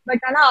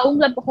 But ஆனா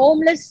அவங்கள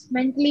ஹோம்லெஸ்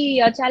மென்டலி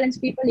சேலஞ்ச்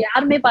பீப்புள்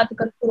யாருமே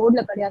பாத்துக்கிறதுக்கு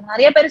ரோட்ல கிடையாது.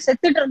 நிறைய பேர்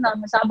செத்துட்டு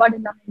இருந்தாங்க சாப்பாடு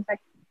இல்லாம.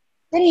 இன்ஃபேக்ட்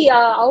சரி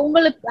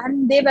அவங்களுக்கு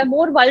and they var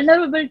more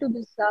vulnerable to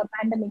this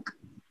pandemic.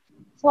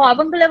 So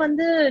அவங்கள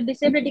வந்து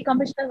டிசேபிலிட்டி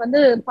கமிஷனர்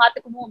வந்து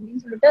பாத்துக்கணும்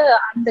அப்படின்னு சொல்லிட்டு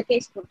அந்த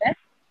கேஸ் போட்டேன்.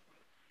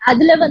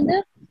 அதுல வந்து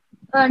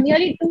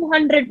நியர்லி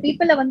 200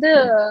 பீப்புளை வந்து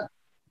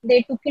they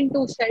took into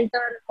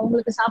shelter,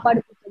 அவங்களுக்கு சாப்பாடு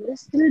கொடுத்தது.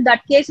 Still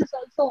that case is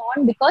also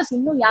on because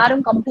இன்னும்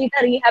யாரும்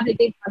கம்ப்ளீட்டா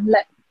ரீஹாபிலிட்டேட் பண்ணல.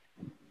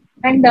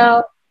 And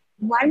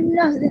one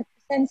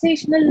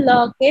sensational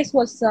case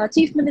was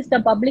Chief Minister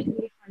Public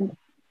Relief Fund.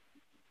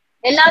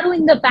 எல்லாரும்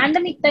இந்த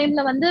பேண்டமிக்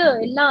டைம்ல வந்து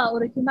எல்லாம்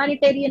ஒரு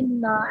humanitarian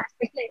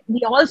ஆஸ்பெக்ட்ல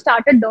we all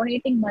started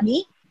donating money.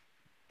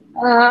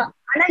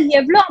 ஆனா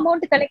எவ்வளவு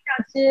அமௌண்ட் கலெக்ட்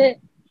ஆச்சு,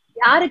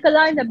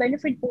 யாருக்கெல்லாம் இந்த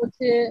பெனிஃபிட்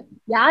போச்சு,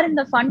 யார்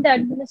இந்த ஃபண்ட்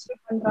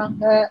அட்மினிஸ்ட்ரேட்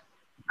பண்றாங்க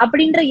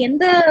அப்படின்ற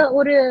எந்த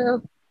ஒரு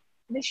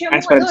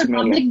விஷயமும் வந்து ஒரு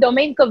பப்ளிக்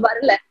டொமைனுக்கு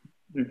வரல.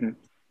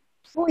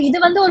 ஸோ இது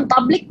வந்து ஒரு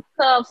பப்ளிக்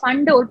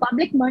ஃபண்ட், ஒரு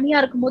பப்ளிக் மணியா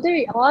இருக்கும்போது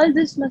all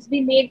this must be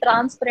made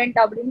transparent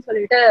அப்படின்னு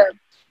சொல்லிட்டு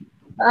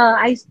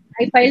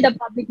I filed a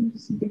public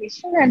interest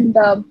litigation and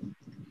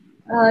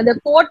the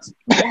court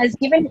has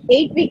given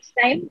 8 weeks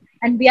time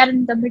and we are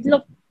in the middle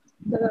of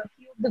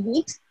the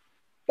weeks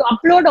to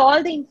upload all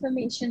the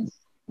information.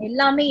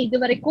 எல்லாமே இது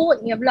வரைக்கும்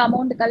எவ்வளவு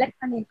amount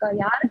collect பண்ணிருக்கா,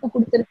 யாருக்கு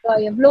கொடுத்துருக்கா,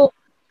 எவ்வளவு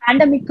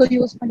பேண்டமிக்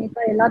யூஸ்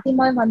பண்ணிருக்கா,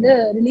 எல்லாத்தையுமே வந்து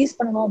ரிலீஸ்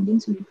பண்ணணும்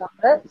அப்படின்னு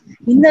சொல்லியிருக்காங்க.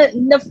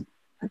 இந்த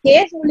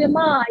case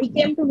மூலமா I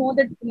came to know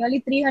that nearly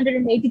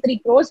 383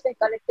 crores were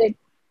collected.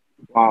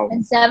 Wow.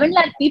 And 7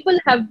 lakh people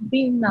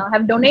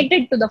have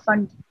donated to the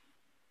fund.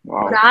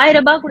 Wow. ஒரு 1000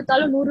 ரூபாய்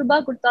கொடுத்தாலும் 100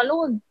 ரூபாய்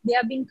கொடுத்தாலும் they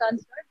have been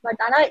concerned. But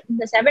ஆனா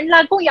இந்த 7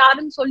 lakhம்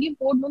யாருன்னு சொல்லி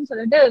போடணும்னு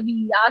சொல்லிட்டு we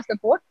asked the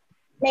court.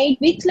 In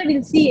 8 weeksல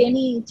we'll see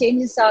any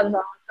changes are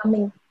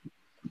coming.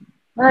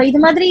 இது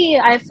மாதிரி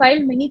I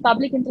filed many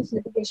public interest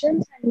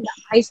litigations and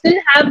I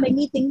still have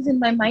many things in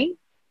my mind.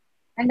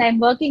 And I'm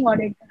working on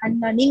it. And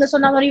நீங்க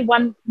சொன்ன மாதிரி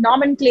one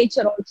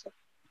nomenclature also.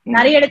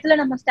 நிறைய இடத்துல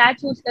நம்ம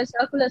ஸ்டாட்யூட்ஸ்ல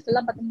circulars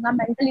எல்லாம் பாத்தீங்கன்னா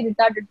மென்டலி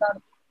ரிட்டார்டட் தான்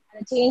இருக்கும்.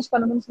 அதை சேஞ்ச்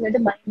பண்ணணும்னு சொல்லிட்டு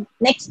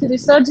next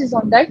research is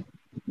on that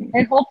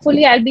and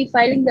hopefully I'll be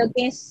filing the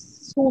case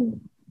soon.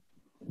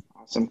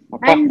 Awesome.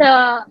 And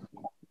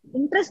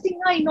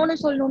interesting-ஆ இன்னொன்னு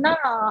சொல்லணும்னா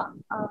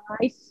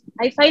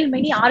I file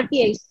many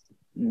RTIs.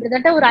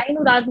 கிட்டத்தட்ட ஒரு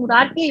 500-600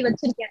 RTI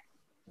வச்சிருக்கேன்.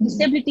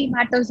 டிசபிலிட்டி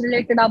மேட்டர்ஸ்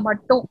ரிலேட்டடா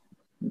மட்டும்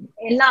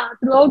எல்லாம்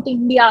throughout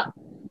India.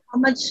 How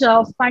much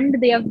fund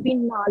they have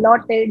been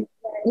allotted,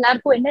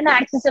 எல்லாருக்கும் என்னென்ன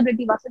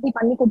accessibility வசதி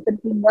பண்ணி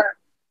கொடுத்துருக்கீங்க,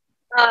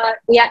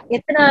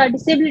 எத்தனை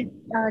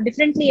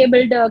டிஃப்ரெண்ட்லி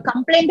ஏபிள்டு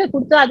கம்ப்ளைண்ட்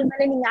கொடுத்து அது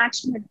மேலே நீங்க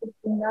ஆக்ஷன்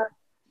எடுத்திருக்கீங்க.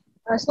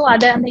 ஸோ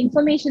அதை அந்த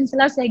இன்ஃபர்மேஷன்ஸ்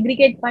எல்லாம்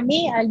செக்ரிகேட் பண்ணி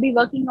I will be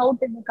working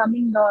out in the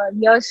coming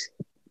years.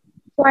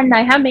 So and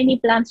I have many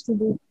plans to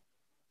two.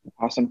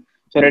 Awesome.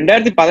 So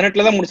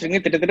 2018 தான்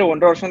முடிச்சிருக்கீங்க, கிட்டத்தட்ட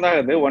 1.5 வருஷம் தான்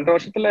ஆகுது. 1.5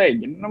 வருஷத்துல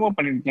என்னமோ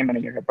பண்ணிருக்கீங்கன்னு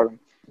நினைக்கிறேன்.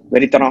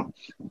 வெறித்தனம்.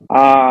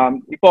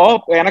 இப்போ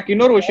எனக்கு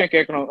இன்னொரு விஷயம்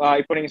கேட்கணும்.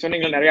 இப்போ நீங்க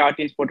சொன்னீங்க நிறைய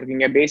ஆர்டிஸ்ட்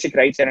போட்டிருக்கீங்க, பேசிக்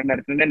ரைட்ஸ் என்ன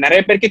இருக்குன்னு நிறைய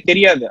பேருக்கு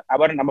தெரியாது.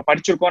 அவர் நம்ம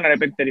படிச்சிருக்கோம், நிறைய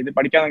பேருக்கு தெரியுது,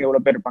 படிக்காதவங்க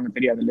எவ்வளவு பேர் இருப்பாங்க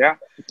தெரியாது இல்லையா?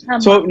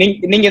 சோ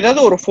நீங்க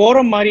ஏதாவது ஒரு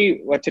ஃபோரம் மாதிரி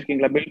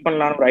வச்சிருக்கீங்களா, பில்ட்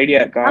பண்ணலாம்னு ஒரு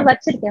ஐடியா இருக்கா?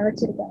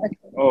 வச்சிருக்கேன்.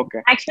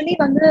 ஓகே. ஆக்சுவலி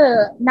வந்து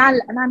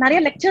நான்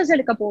நிறைய லெக்சர்ஸ்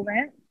எடுக்க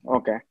போவேன்.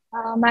 Okay.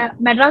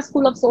 Madras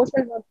School of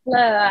Social Workல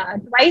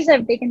twice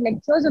I've taken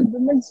lectures on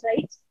women's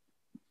rights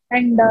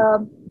and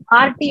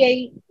RTI,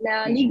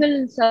 legal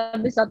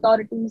service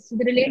authorities,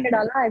 the related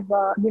all I've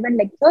given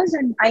lectures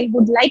and I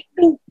would like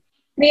to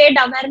create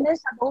awareness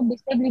about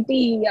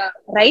disability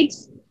rights,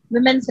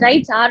 women's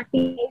rights,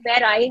 RTI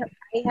where I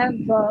have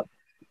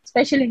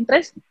special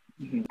interest.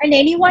 And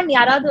anyone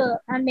யாராவது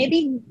and maybe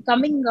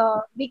coming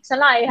weeks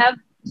எல்லாம் I have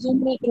Zoom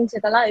meetings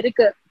இதெல்லாம்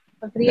இருக்கு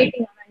for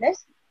creating awareness.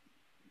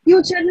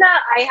 ஃபியூச்சர்ல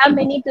I have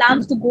many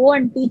plans to go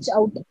and teach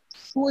out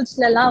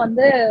ஸ்கூல்ஸ்ல எல்லாம்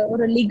வந்து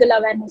ஒரு legal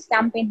awareness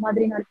campaign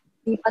மாதிரி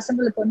நடத்தி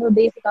பசங்களுக்கு வந்து ஒரு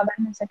பேசிக்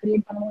அவேர்னஸ்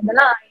கிரியேட் பண்ணணும்.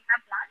 இதெல்லாம் I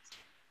have plans.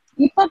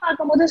 இப்ப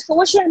பார்க்கும்போது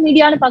சோசியல்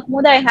மீடியான்னு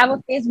பார்க்கும்போது I have a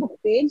Facebook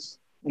page.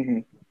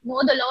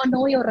 Know the law,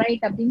 know your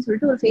right அப்படின்னு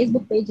சொல்லிட்டு ஒரு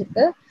Facebook பேஜ்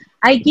இருக்கு.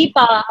 I keep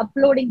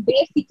uploading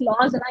basic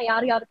laws எல்லாம்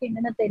யாருக்கு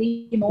என்னென்ன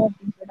தெரியணும்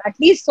அப்படின்னு சொல்லிட்டு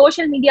at least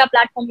social media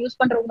platform use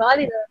பண்றவங்க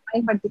இதை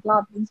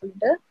பயன்படுத்திக்கலாம் அப்படின்னு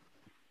சொல்லிட்டு.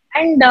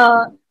 அண்ட்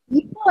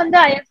இப்போ வந்து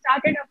I have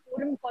started a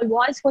forum called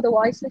Voice for the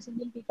Voiceless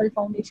Indian People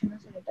Foundation னு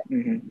சொல்லிட்டு.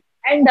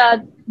 And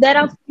there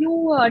are few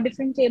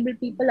different able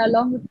people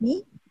along with me.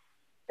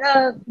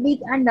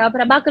 And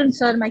Prabhakaran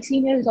sir, my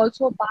senior, is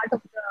also a part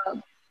of the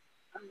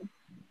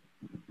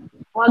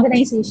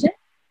organization.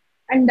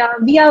 And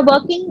we are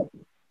working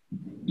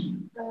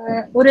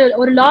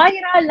ஒரு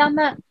லாயரா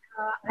இல்லாம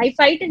I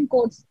fight in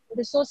courts.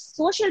 ஒரு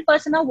social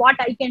person what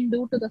I can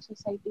do to the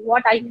society,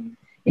 what I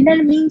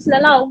என்னென்ன மீன்ஸ்ல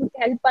எல்லாம்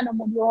அவங்களுக்கு help பண்ண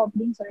முடியும்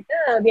அப்படின்னு சொல்லிட்டு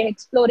we are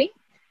exploring.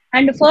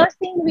 And the first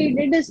thing we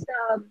did is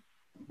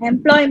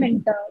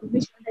employment,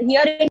 the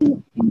hearing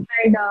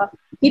impaired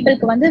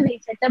peopleக்கு வந்து we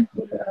set up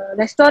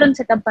restaurant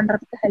setup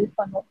பண்றதுக்கு help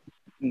பண்ணோம்.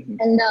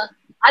 அண்ட்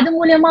அது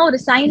மூலமா ஒரு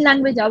சைன்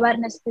லாங்குவேஜ்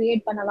அவேர்னஸ்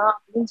கிரியேட் பண்ணலாம்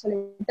அப்படின்னு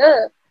சொல்லிட்டு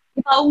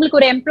இப்ப அவங்களுக்கு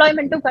ஒரு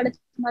எம்ப்ளாய்மெண்ட்டும் கிடைச்ச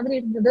மாதிரி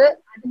இருந்தது.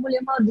 அது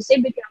மூலமா ஒரு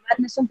டிசேபிலிட்டி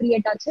அவேர்னஸும்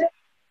கிரியேட் ஆச்சு,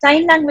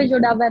 சைன்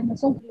லாங்குவேஜோட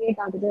அவேர்னஸும்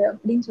கிரியேட் ஆகுது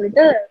அப்படின்னு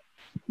சொல்லிட்டு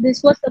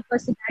this was the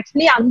first.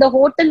 Actually அந்த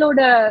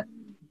ஹோட்டலோட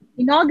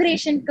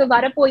இனாகிரேஷனுக்கு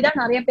வரப்போய்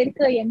தான் நிறைய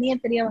பேருக்கு என்னையே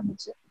தெரிய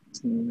வந்துச்சு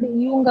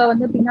இவங்க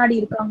வந்து பின்னாடி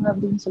இருக்காங்க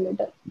அப்படின்னு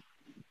சொல்லிட்டு.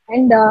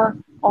 And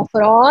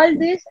for all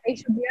this I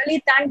should really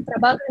thank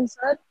Prabhakaran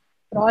sir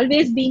for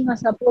always being a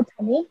support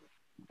for me.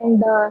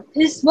 And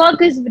his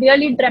work is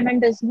really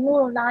tremendous.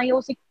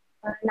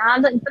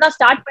 நான் இப்பதான்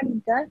ஸ்டார்ட்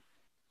பண்ணிருக்கேன்.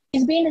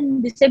 He's been in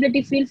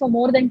disability field for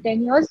more than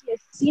 10 years. He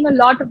has seen a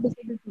lot of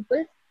disabled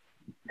people.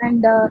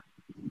 And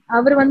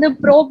அவர் வந்து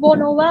bro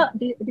போனோவா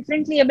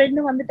differently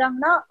ஏபிள்னு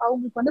வந்துட்டாங்கன்னா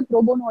அவங்களுக்கு வந்து bro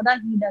போனோ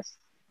தான் he does.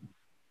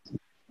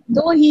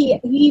 Though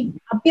he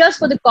appears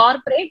for the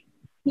corporate,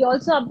 he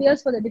also appears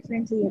for the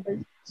differently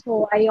abled. So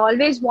I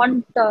always want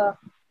to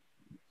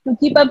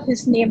keep up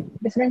his name,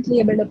 differently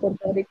abled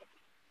பொறுத்த வரைக்கும்.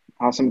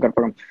 Awesome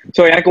Karpagam.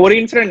 So எனக்கு ஒரு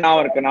incident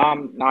நான் இருக்கு.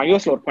 நான்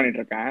யூஎஸ்ல ஒர்க்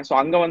பண்ணிட்டு இருக்கேன். ஸோ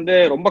அங்க வந்து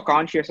ரொம்ப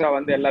கான்சியஸா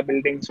வந்து எல்லா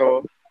பில்டிங்ஸோ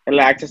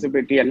எல்லா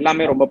ஆக்சசிபிலிட்டி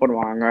எல்லாமே ரொம்ப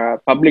பண்ணுவாங்க,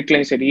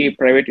 பப்ளிக்லயும் சரி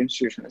பிரைவேட்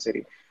இன்ஸ்டிடியூஷன்லும்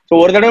சரி. ஸோ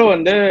ஒரு தடவை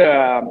வந்து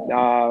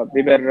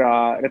we were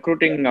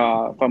recruiting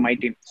for my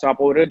team. So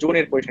அப்போ ஒரு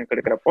ஜூனியர் பொசிஷனுக்கு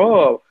எடுக்கிறப்போ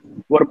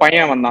ஒரு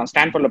பையன் வந்தான்,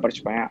 ஸ்டான்ஃபோர்ட்ல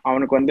படிச்ச பையன்.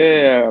 அவனுக்கு வந்து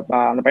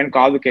அந்த பையன்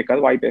காது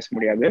கேட்காது, வாய் பேச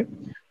முடியாது.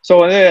 ஸோ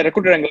வந்து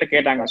ரெக்ரூட்டர் எங்களை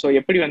கேட்டாங்க, ஸோ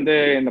எப்படி வந்து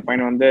இந்த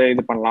பையனை வந்து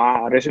இது பண்ணலாம்,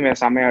 ரெஸ்யூமே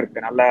செம்மையா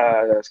இருக்கு, நல்ல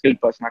ஸ்கில்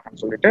பர்சனாக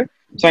சொல்லிட்டு.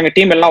 ஸோ எங்க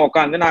டீம் எல்லாம்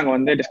உட்காந்து நாங்கள்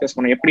வந்து டிஸ்கஸ்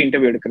பண்ணோம் எப்படி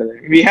இன்டர்வியூ எடுக்கிறது.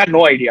 வி ஹேட்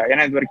நோ ஐடியா,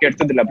 ஏன்னா இது வரைக்கும்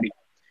எடுத்தது இல்லை அப்படி.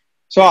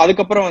 ஸோ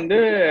அதுக்கப்புறம் வந்து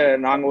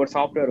நாங்கள் ஒரு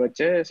சாஃப்ட்வேர்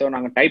வச்சு ஸோ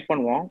நாங்கள் டைப்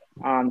பண்ணுவோம்,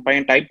 அந்த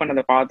பையன் டைப்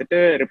பண்ணதை பார்த்துட்டு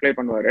ரிப்ளை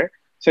பண்ணுவார்.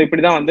 ஸோ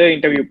இப்படிதான் வந்து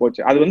இன்டர்வியூ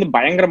போச்சு. அது வந்து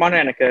பயங்கரமான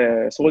எனக்கு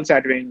சோல்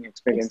சாட்டிஸ்ஃபைங்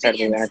எக்ஸ்பீரியன்ஸா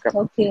இருந்தது எனக்கு.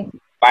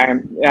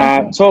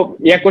 ஸோ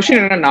என்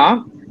கொஸ்டின் என்னன்னா,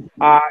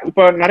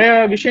 இப்போ நிறைய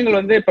விஷயங்கள்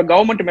வந்து இப்ப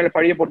கவர்மெண்ட் மேல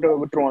பழிய போட்டு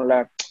விட்டுருவோம்ல,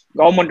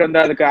 கவர்மெண்ட்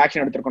வந்து அதுக்கு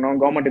ஆக்ஷன்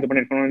எடுத்திருக்கணும், கவர்மெண்ட் இது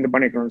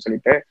பண்ணிருக்கணும்னு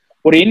சொல்லிட்டு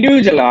ஒரு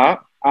இண்டிவிஜுவலா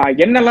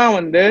என்னெல்லாம்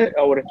வந்து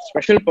ஒரு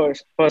ஸ்பெஷல்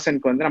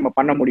பர்சனுக்கு வந்து நம்ம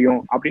பண்ண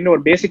முடியும் அப்படின்னு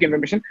ஒரு பேசிக்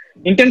இன்ஃபர்மேஷன்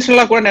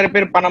இன்டென்ஷனலா கூட நிறைய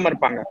பேர் பண்ணாம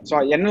இருப்பாங்க. ஸோ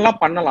என்னெல்லாம்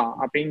பண்ணலாம்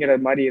அப்படிங்கிற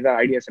மாதிரி ஏதாவது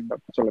ஐடியாஸ்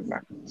சொல்லுங்க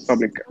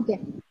பப்ளிக்.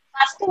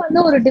 ஃபர்ஸ்ட்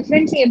வந்து ஒரு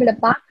டிஃபரன்ஸ் ஏபிள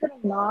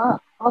பாக்குறோம்னா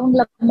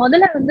அவங்கள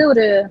முதல்ல வந்து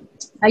ஒரு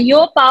ஐயோ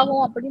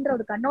பாவம் அப்படின்ற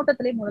ஒரு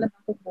கண்ணோட்டத்திலேயே முதல்ல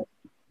பார்க்க கூடாது.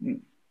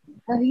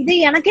 இது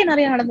எனக்கே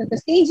நிறைய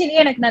நடந்திருக்கு,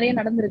 ஸ்டேஜ்லயே எனக்கு நிறைய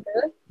நடந்திருக்கு.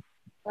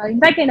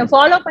 இன்ஃபேக்ட் என்ன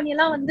ஃபாலோ பண்ணி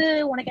எல்லாம் வந்து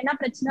உனக்கு என்ன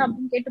பிரச்சனை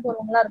அப்படின்னு கேட்டு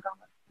போறவங்களா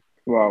இருக்காங்க.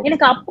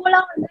 எனக்கு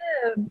அப்போலாம் வந்து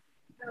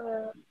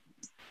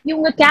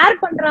இவங்க கேர்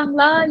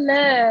பண்றாங்களா இல்ல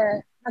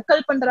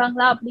நக்கல்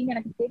பண்றாங்களா அப்படின்னு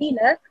எனக்கு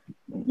தெரியல.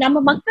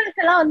 நம்ம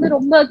மக்களுக்கெல்லாம் வந்து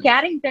ரொம்ப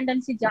கேரிங்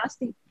டெண்டன்சி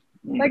ஜாஸ்தி.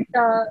 பட்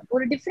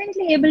ஒரு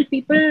differently able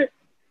people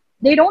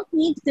they don't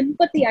need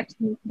sympathy,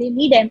 actually they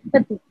need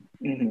empathy.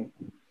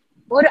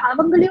 ஒரு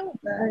அவங்களையும்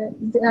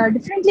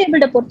டிஃபரெண்ட்லி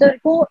ஏபிள்ட பொறுத்த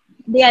வரைக்கும்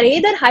they are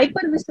either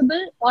hyper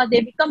visible or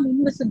they become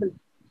invisible.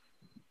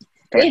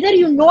 Either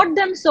you note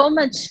them so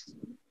much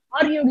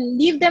or you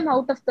leave them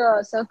out of the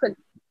circle.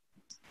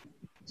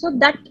 So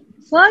that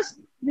first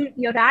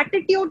your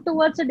attitude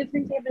towards a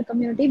differently able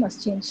community must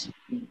change.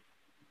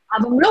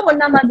 avangalo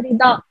onna madri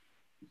da,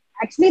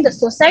 actually the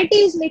society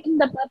is making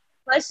the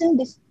person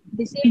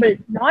disabled,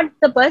 not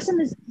the person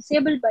is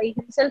disabled by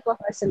himself or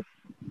herself.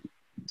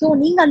 So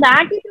neenga and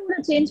attitude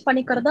change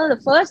panikarada the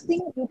first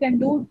thing you can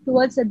do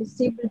towards a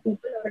disabled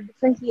people or a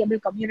differently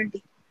able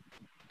community.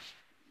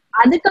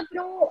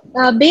 அதுக்கப்புறம்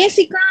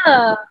பேசிக்கா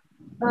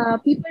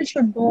people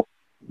should know.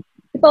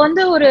 இப்ப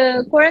வந்து ஒரு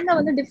குழந்தை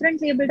வந்து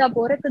different ஏபிள்டா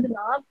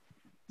பிறக்குதுன்னா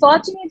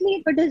fortunately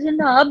if it is in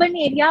urban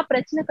area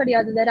பிரச்சனை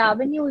கிடையாது, there are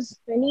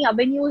many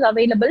avenues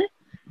available.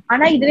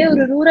 ஆனா இதுவே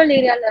ஒரு ரூரல்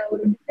ஏரியால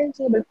ஒரு டிஃபரெண்ட்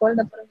ஏபிள்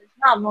குழந்தை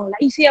பிறந்துச்சுன்னா அவங்க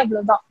லைஃபே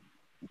அவ்வளவுதான்.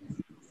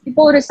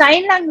 இப்போ ஒரு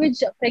சைன்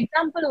லாங்குவேஜ் ஃபார்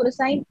எக்ஸாம்பிள் ஒரு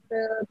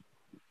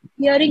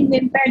ஹியரிங்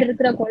இம்பேர்ட்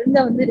இருக்கிற குழந்தை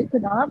வந்து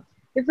இருக்குன்னா,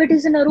 if it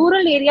is in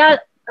rural area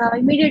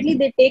immediately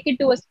they take it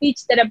to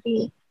speech therapy,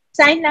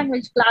 sign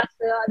language class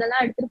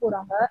அதெல்லாம் எடுத்துட்டு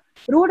போறாங்க.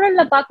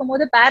 ரூரல்ல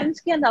பார்க்கும்போது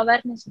பேரண்ட்ஸ்க்கே அந்த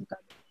அவேர்னஸ்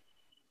இருக்காது.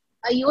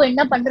 ஐயோ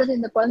என்ன பண்றது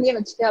இந்த குழந்தைய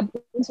வச்சுட்டு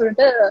அப்படின்னு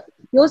சொல்லிட்டு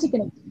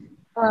யோசிக்கணும்.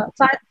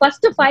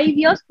 ஃபர்ஸ்ட் 5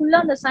 இயர்ஸ்க்குள்ள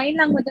அந்த சைன்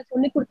லாங்குவேஜ்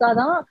சொல்லி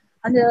கொடுத்தாதான்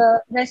அந்த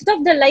rest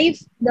of the life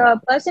the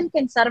person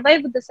can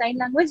survive with sign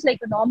language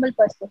like normal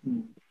person.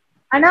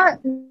 ஆனா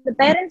இந்த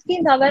பேரண்ட்ஸ்க்கு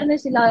இந்த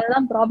அவேர்னஸ்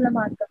இல்லாததான்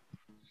ப்ராப்ளமா இருக்கு.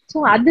 ஸோ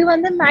அது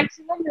வந்து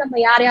மேக்சிமம் நம்ம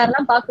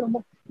யாரெல்லாம் பாக்குறோமோ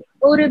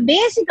ஒரு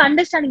பேசிக்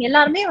அண்டர்ஸ்டாண்டிங்,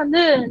 எல்லாருமே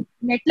வந்து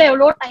நெட்ல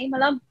எவ்வளவு டைம்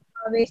எல்லாம்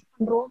வேஸ்ட்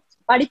பண்றோம்,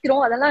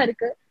 படிக்கிறோம், அதெல்லாம்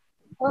இருக்கு.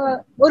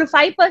 ஒரு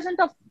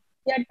 5% of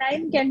your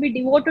time can be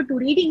devoted to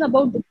reading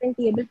about different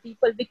able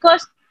people,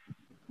 because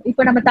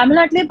இப்ப நம்ம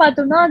தமிழ்நாட்டிலே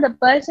பார்த்தோம்னா the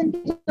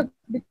percentage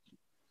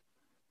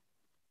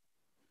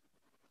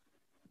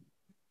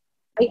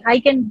I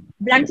can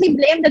bluntly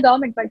blame the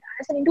government, but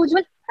as an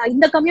individual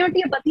இந்த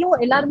கம்யூனிட்டியை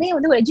பத்தியும் எல்லாருமே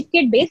வந்து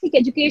ஒரு பேசிக்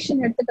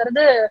எஜுகேஷன்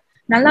எடுத்துக்கிறது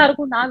நல்லா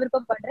இருக்கும் நான்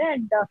விருப்பப்படுறேன்.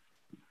 அண்ட்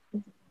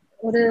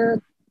ஒரு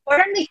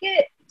குழந்தைக்கு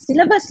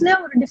சிலபஸ்ல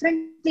ஒரு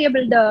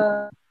டிஃபரெண்ட்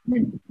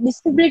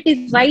டிசபிலிட்டி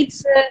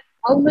ரைட்ஸ்,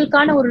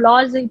 அவங்களுக்கான ஒரு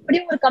லாஸ், இப்படி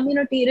ஒரு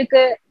கம்யூனிட்டி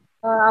இருக்கு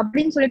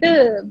அப்படின்னு சொல்லிட்டு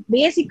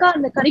பேசிக்கா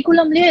அந்த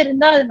கரிக்குலம்லயே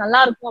இருந்தா அது நல்லா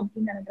இருக்கும்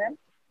அப்படின்னு நினைக்கிறேன்.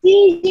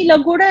 சிஇஜில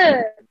கூட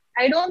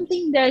I don't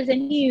think there is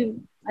any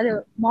அது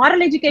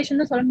மாரல்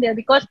எஜுகேஷன் சொல்ல முடியாது.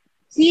 பிகாஸ்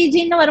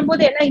சிஇஜின்னு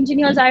வரும்போது எல்லாம்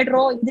இன்ஜினியர்ஸ்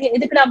ஆயிடுறோம், இது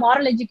எதுக்குடா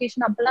மாரல்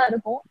எஜுகேஷன் அப்படிலாம்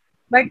இருக்கும்.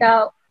 பட்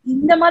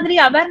இந்த மாதிரி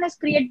அவேர்னஸ்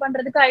கிரியேட்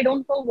பண்றதுக்கு I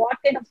don't know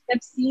what kind of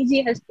steps CEG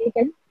has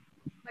taken.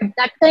 But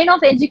that kind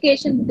of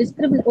education,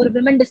 ஒரு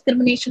விமன்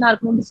டிஸ்கிரிமினேஷனா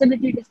இருக்கணும்,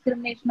 டிசபிலிட்டி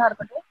டிஸ்கிரிமினேஷனா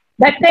இருக்கட்டும்,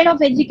 that kind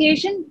of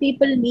education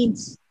people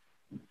needs.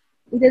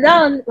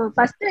 இதுதான்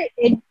first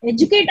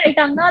educate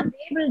ஆயிட்டாங்கன்னா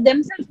they will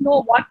themselves know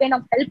what kind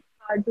of help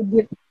to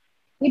give.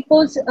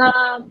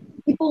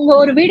 இப்போ உங்க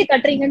ஒரு வீடு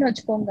கட்டுறீங்கன்னு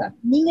வச்சுக்கோங்க,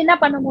 நீங்க என்ன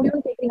பண்ண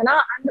முடியும்னு கேட்டீங்கன்னா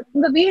அந்த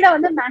உங்க வீடை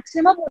வந்து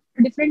மேக்சிமம் ஒரு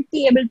டிஃபரெண்ட்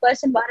ஏபிள்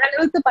பர்சன் வர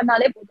அளவுக்கு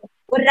பண்ணாலே போதும்.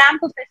 ஒரு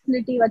ரேம்ப்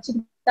ஃபெசிலிட்டி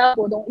வச்சுக்கிட்டா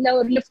போதும், இல்ல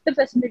ஒரு லிஃப்ட்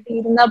ஃபெசிலிட்டி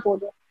இருந்தா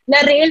போதும்,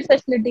 இல்ல ரயில்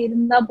ஃபெசிலிட்டி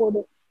இருந்தா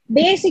போதும்.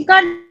 பேசிக்கா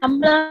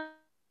நம்ம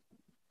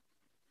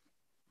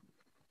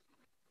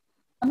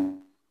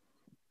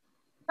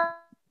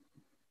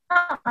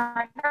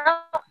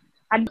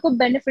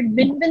benefit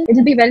win-win, it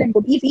will be well and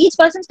good. If each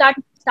person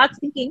starts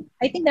thinking,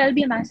 I think there will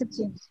be a massive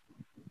change.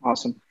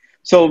 Awesome.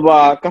 So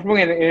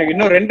Karpagam,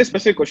 இன்னும் 2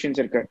 ஸ்பெசிபிக் கொஸ்டின்ஸ்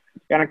இருக்கு.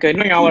 எனக்கு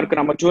இன்னும் ஞாபகம் இருக்கு,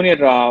 நம்ம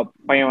ஜூனியர்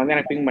பையன் வந்து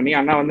எனக்கு பிங் பண்ணி,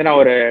 அண்ணா வந்து நான்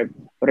ஒரு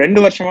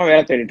 2 வருஷமா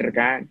வேலை தேடிட்டு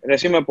இருக்கேன்,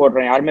 ரெஸ்யூமே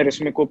போடுறேன், யாருமே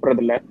ரெஸ்யூமே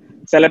கூப்பிடுறது இல்ல,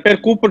 சில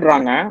பேர்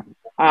கூப்பிடுறாங்க.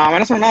 அவன்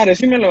என்ன சொன்னா,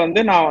 ரெஸ்யூமேல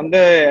வந்து நான்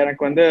வந்து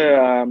எனக்கு வந்து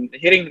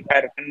ஹியரிங்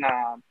இம்பேர் இருக்குன்னு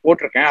நான்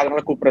போட்டிருக்கேன்,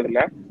 அதனால கூப்பிடுறது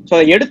இல்ல. ஸோ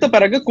அதை எடுத்த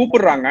பிறகு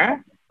கூப்பிடுறாங்க,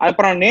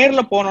 அப்புறம்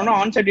நேர்ல போனோம்னா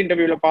ஆன்சைட்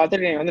இன்டர்வியூல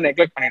பார்த்துட்டு நீங்க வந்து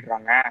நெக்லெக்ட்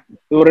பண்ணிடுறாங்க.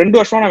 இது ஒரு 2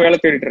 வருஷமா நான் வேலை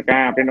தேடிட்டு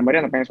இருக்கேன் அப்படின்ற மாதிரி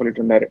அந்த பையன்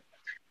சொல்லிட்டு இருந்தாரு.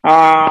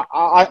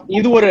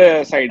 இது ஒரு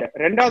சைடு.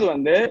 2வது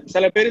வந்து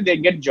சில பேர் தே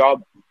கெட்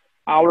ஜாப்,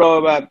 அவ்வளோ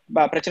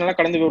பிரச்சனை எல்லாம்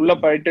கடந்து உள்ள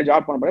போயிட்டு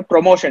ஜாப் பண்ண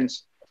ப்ரொமோஷன்ஸ்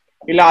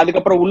இல்ல,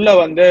 அதுக்கப்புறம் உள்ள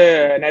வந்து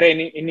நிறைய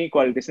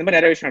இன்இக்வாலிட்டிஸ், இந்த மாதிரி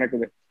நிறைய விஷயம்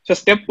நடக்குது. ஸோ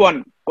ஸ்டெப் 1,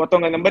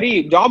 ஒருத்தவங்க இந்த மாதிரி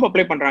ஜாப்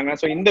அப்ளை பண்றாங்க,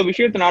 ஸோ இந்த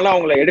விஷயத்தினால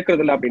அவங்களை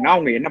எடுக்கிறது இல்லை அப்படின்னா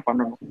அவங்க என்ன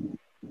பண்ணணும்?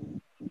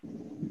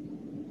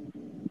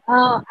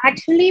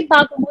 ஆக்சுவலி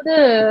பார்க்கும்போது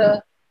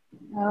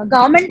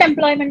கவர்மெண்ட்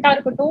எம்ப்ளாய்மெண்டா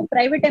இருக்கட்டும்,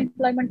 பிரைவேட்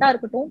எம்ப்ளாய்மெண்டா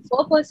இருக்கட்டும்,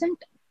 4%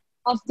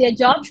 of their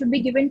job should be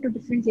given to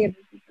different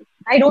able people.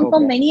 I don't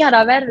know many are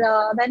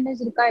awareness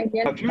இருக்கா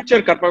இல்லையா.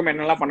 ஃபியூச்சர் கற்பகம்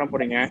என்னெல்லாம் பண்ண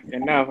போறீங்க,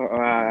 என்ன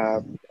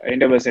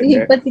இன்டர்வியூஸ் இருக்கு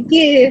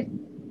இப்போதைக்கு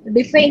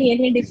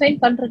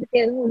டிஃபைன் பண்றதுக்கு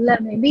எதுவும் இல்ல.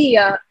 Maybe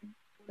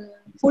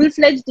full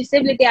fledge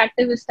disability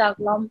activist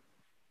ஆகலாம்,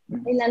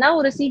 இல்லைன்னா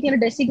ஒரு சீனியர்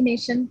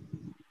டெசிக்னேஷன்.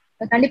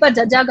 கண்டிப்பா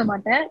ஜட்ஜ் ஆக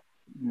மாட்டேன்.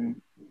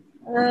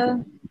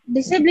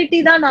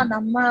 டிசபிலிட்டி தான்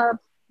நம்ம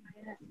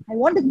I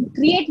want to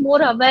create more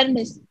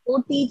awareness, to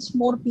teach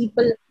more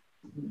people.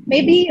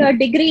 Maybe a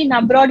degree in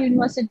abroad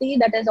university,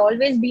 that has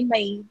always been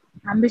my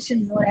ambition,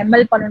 or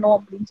ML பண்ணனும்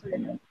அப்படினு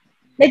சொல்லிட்டு.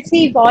 Let's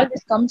see if all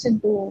this comes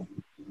into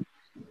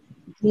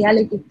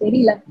reality.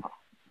 தெரியல.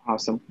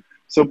 Awesome.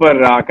 Super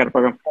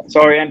Karpagam.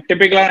 So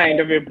typically நான்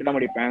interview இப்படி தான்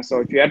முடிப்பேன்.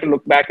 So if you have to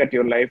look back at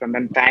your life and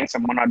then thank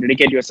someone or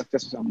dedicate your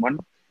success to someone,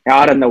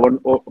 யார் அந்த one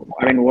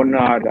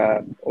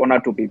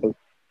or two people?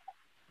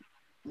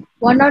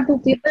 1 or 2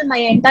 people, my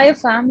entire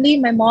family,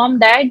 my mom,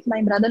 dad, my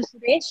brother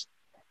Suresh,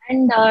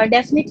 and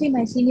definitely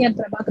my senior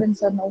Prabhakaran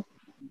sir now.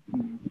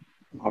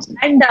 Awesome.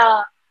 And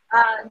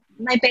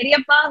my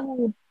Periyappa who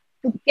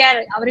took care,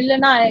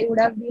 avarillana I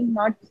would have been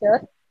not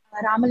here,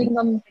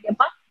 Ramalingam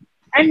Periyappa,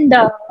 and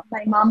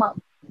my mama,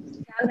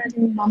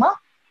 Tyagarajan mama.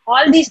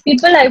 All these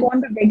people I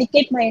want to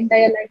dedicate my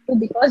entire life to,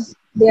 because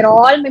they are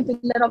all my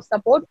pillar of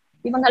support.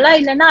 Ivangala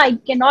illana I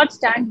cannot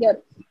stand here.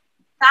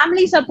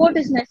 Family support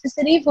is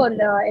necessary for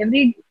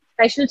every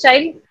special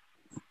child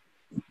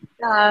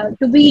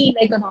to be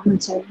like a normal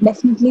child.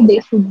 Definitely they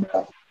should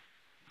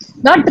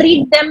not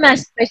treat them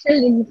as special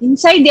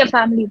inside their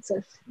family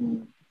itself.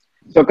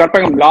 So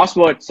Karpagam, last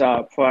words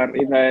for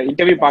இந்த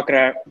interview பார்க்குற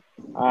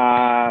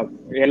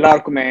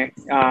எல்லாருக்குமே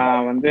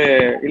வந்து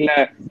இல்ல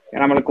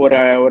நம்மளுக்கு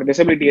ஒரு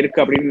disability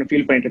இருக்கு அப்படின்னு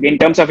feel பண்ணிட்டு இருக்கு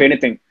இன் டர்ம்ஸ் ஆஃப்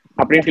எனிதிங்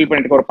அப்படின்னு ஃபீல்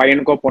பண்ணிட்டு ஒரு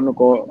பையனுக்கோ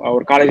பொண்ணுக்கோ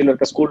ஒரு காலேஜ்ல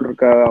இருக்க ஸ்கூல்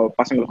இருக்க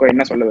பசங்களுக்கோ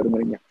என்ன சொல்ல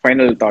விரும்புறீங்க?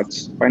 Final thoughts,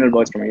 final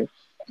words from you.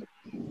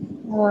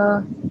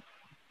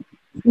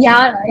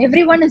 Yeah,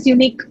 everyone is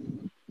unique,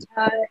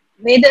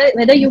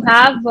 whether you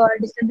have a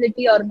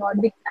disability or not,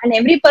 and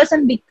every person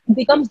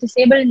becomes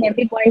disabled in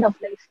every point of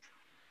life.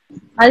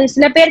 அது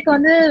சில பேருக்கு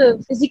வந்து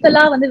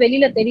பிசிக்கலா வந்து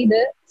வெளியில தெரியுது,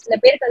 சில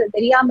பேருக்கு அது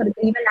தெரியாம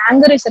இருக்கு. Even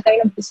anchor is a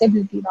kind of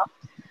disability தான்.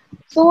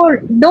 So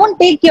don't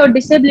take your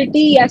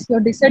disability as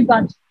your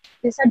disadvantage.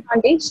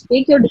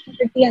 Take your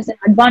disability as an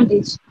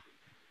advantage.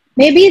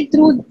 Maybe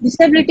through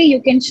disability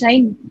you can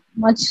shine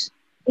much.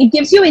 It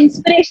gives you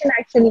inspiration.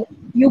 Actually,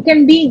 you can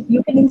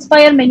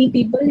inspire many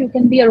people. You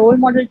can be a role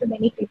model to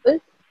many people,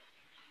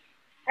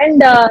 and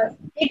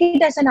take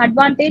it as an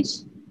advantage.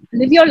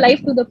 Live your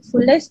life to the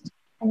fullest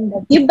and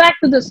give back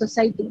to the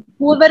society.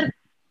 Whoever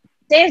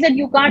says that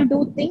you can't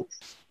do things,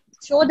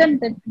 show them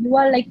that you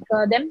are like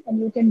them and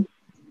you can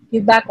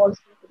give back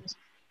also.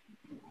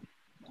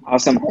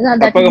 Awesome.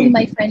 That will be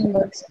my final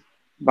words.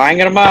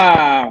 பயங்கரமா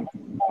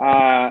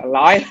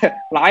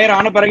lawyer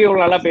ஆன பிறகு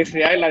இவ்வளவு நல்லா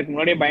பேசுறியா இல்ல அதுக்கு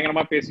முன்னாடியே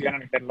பயங்கரமா பேசுவியான்னு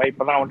எனக்கு தெரியல.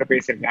 இப்பதான் அவன்கிட்ட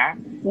பேசியிருக்கேன்.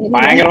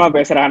 பயங்கரமா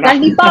பேசுறான்.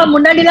 கண்டிப்பா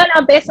முன்னாடிலாம்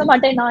நான் பேச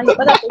மாட்டேன், நான்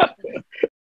இப்பதான்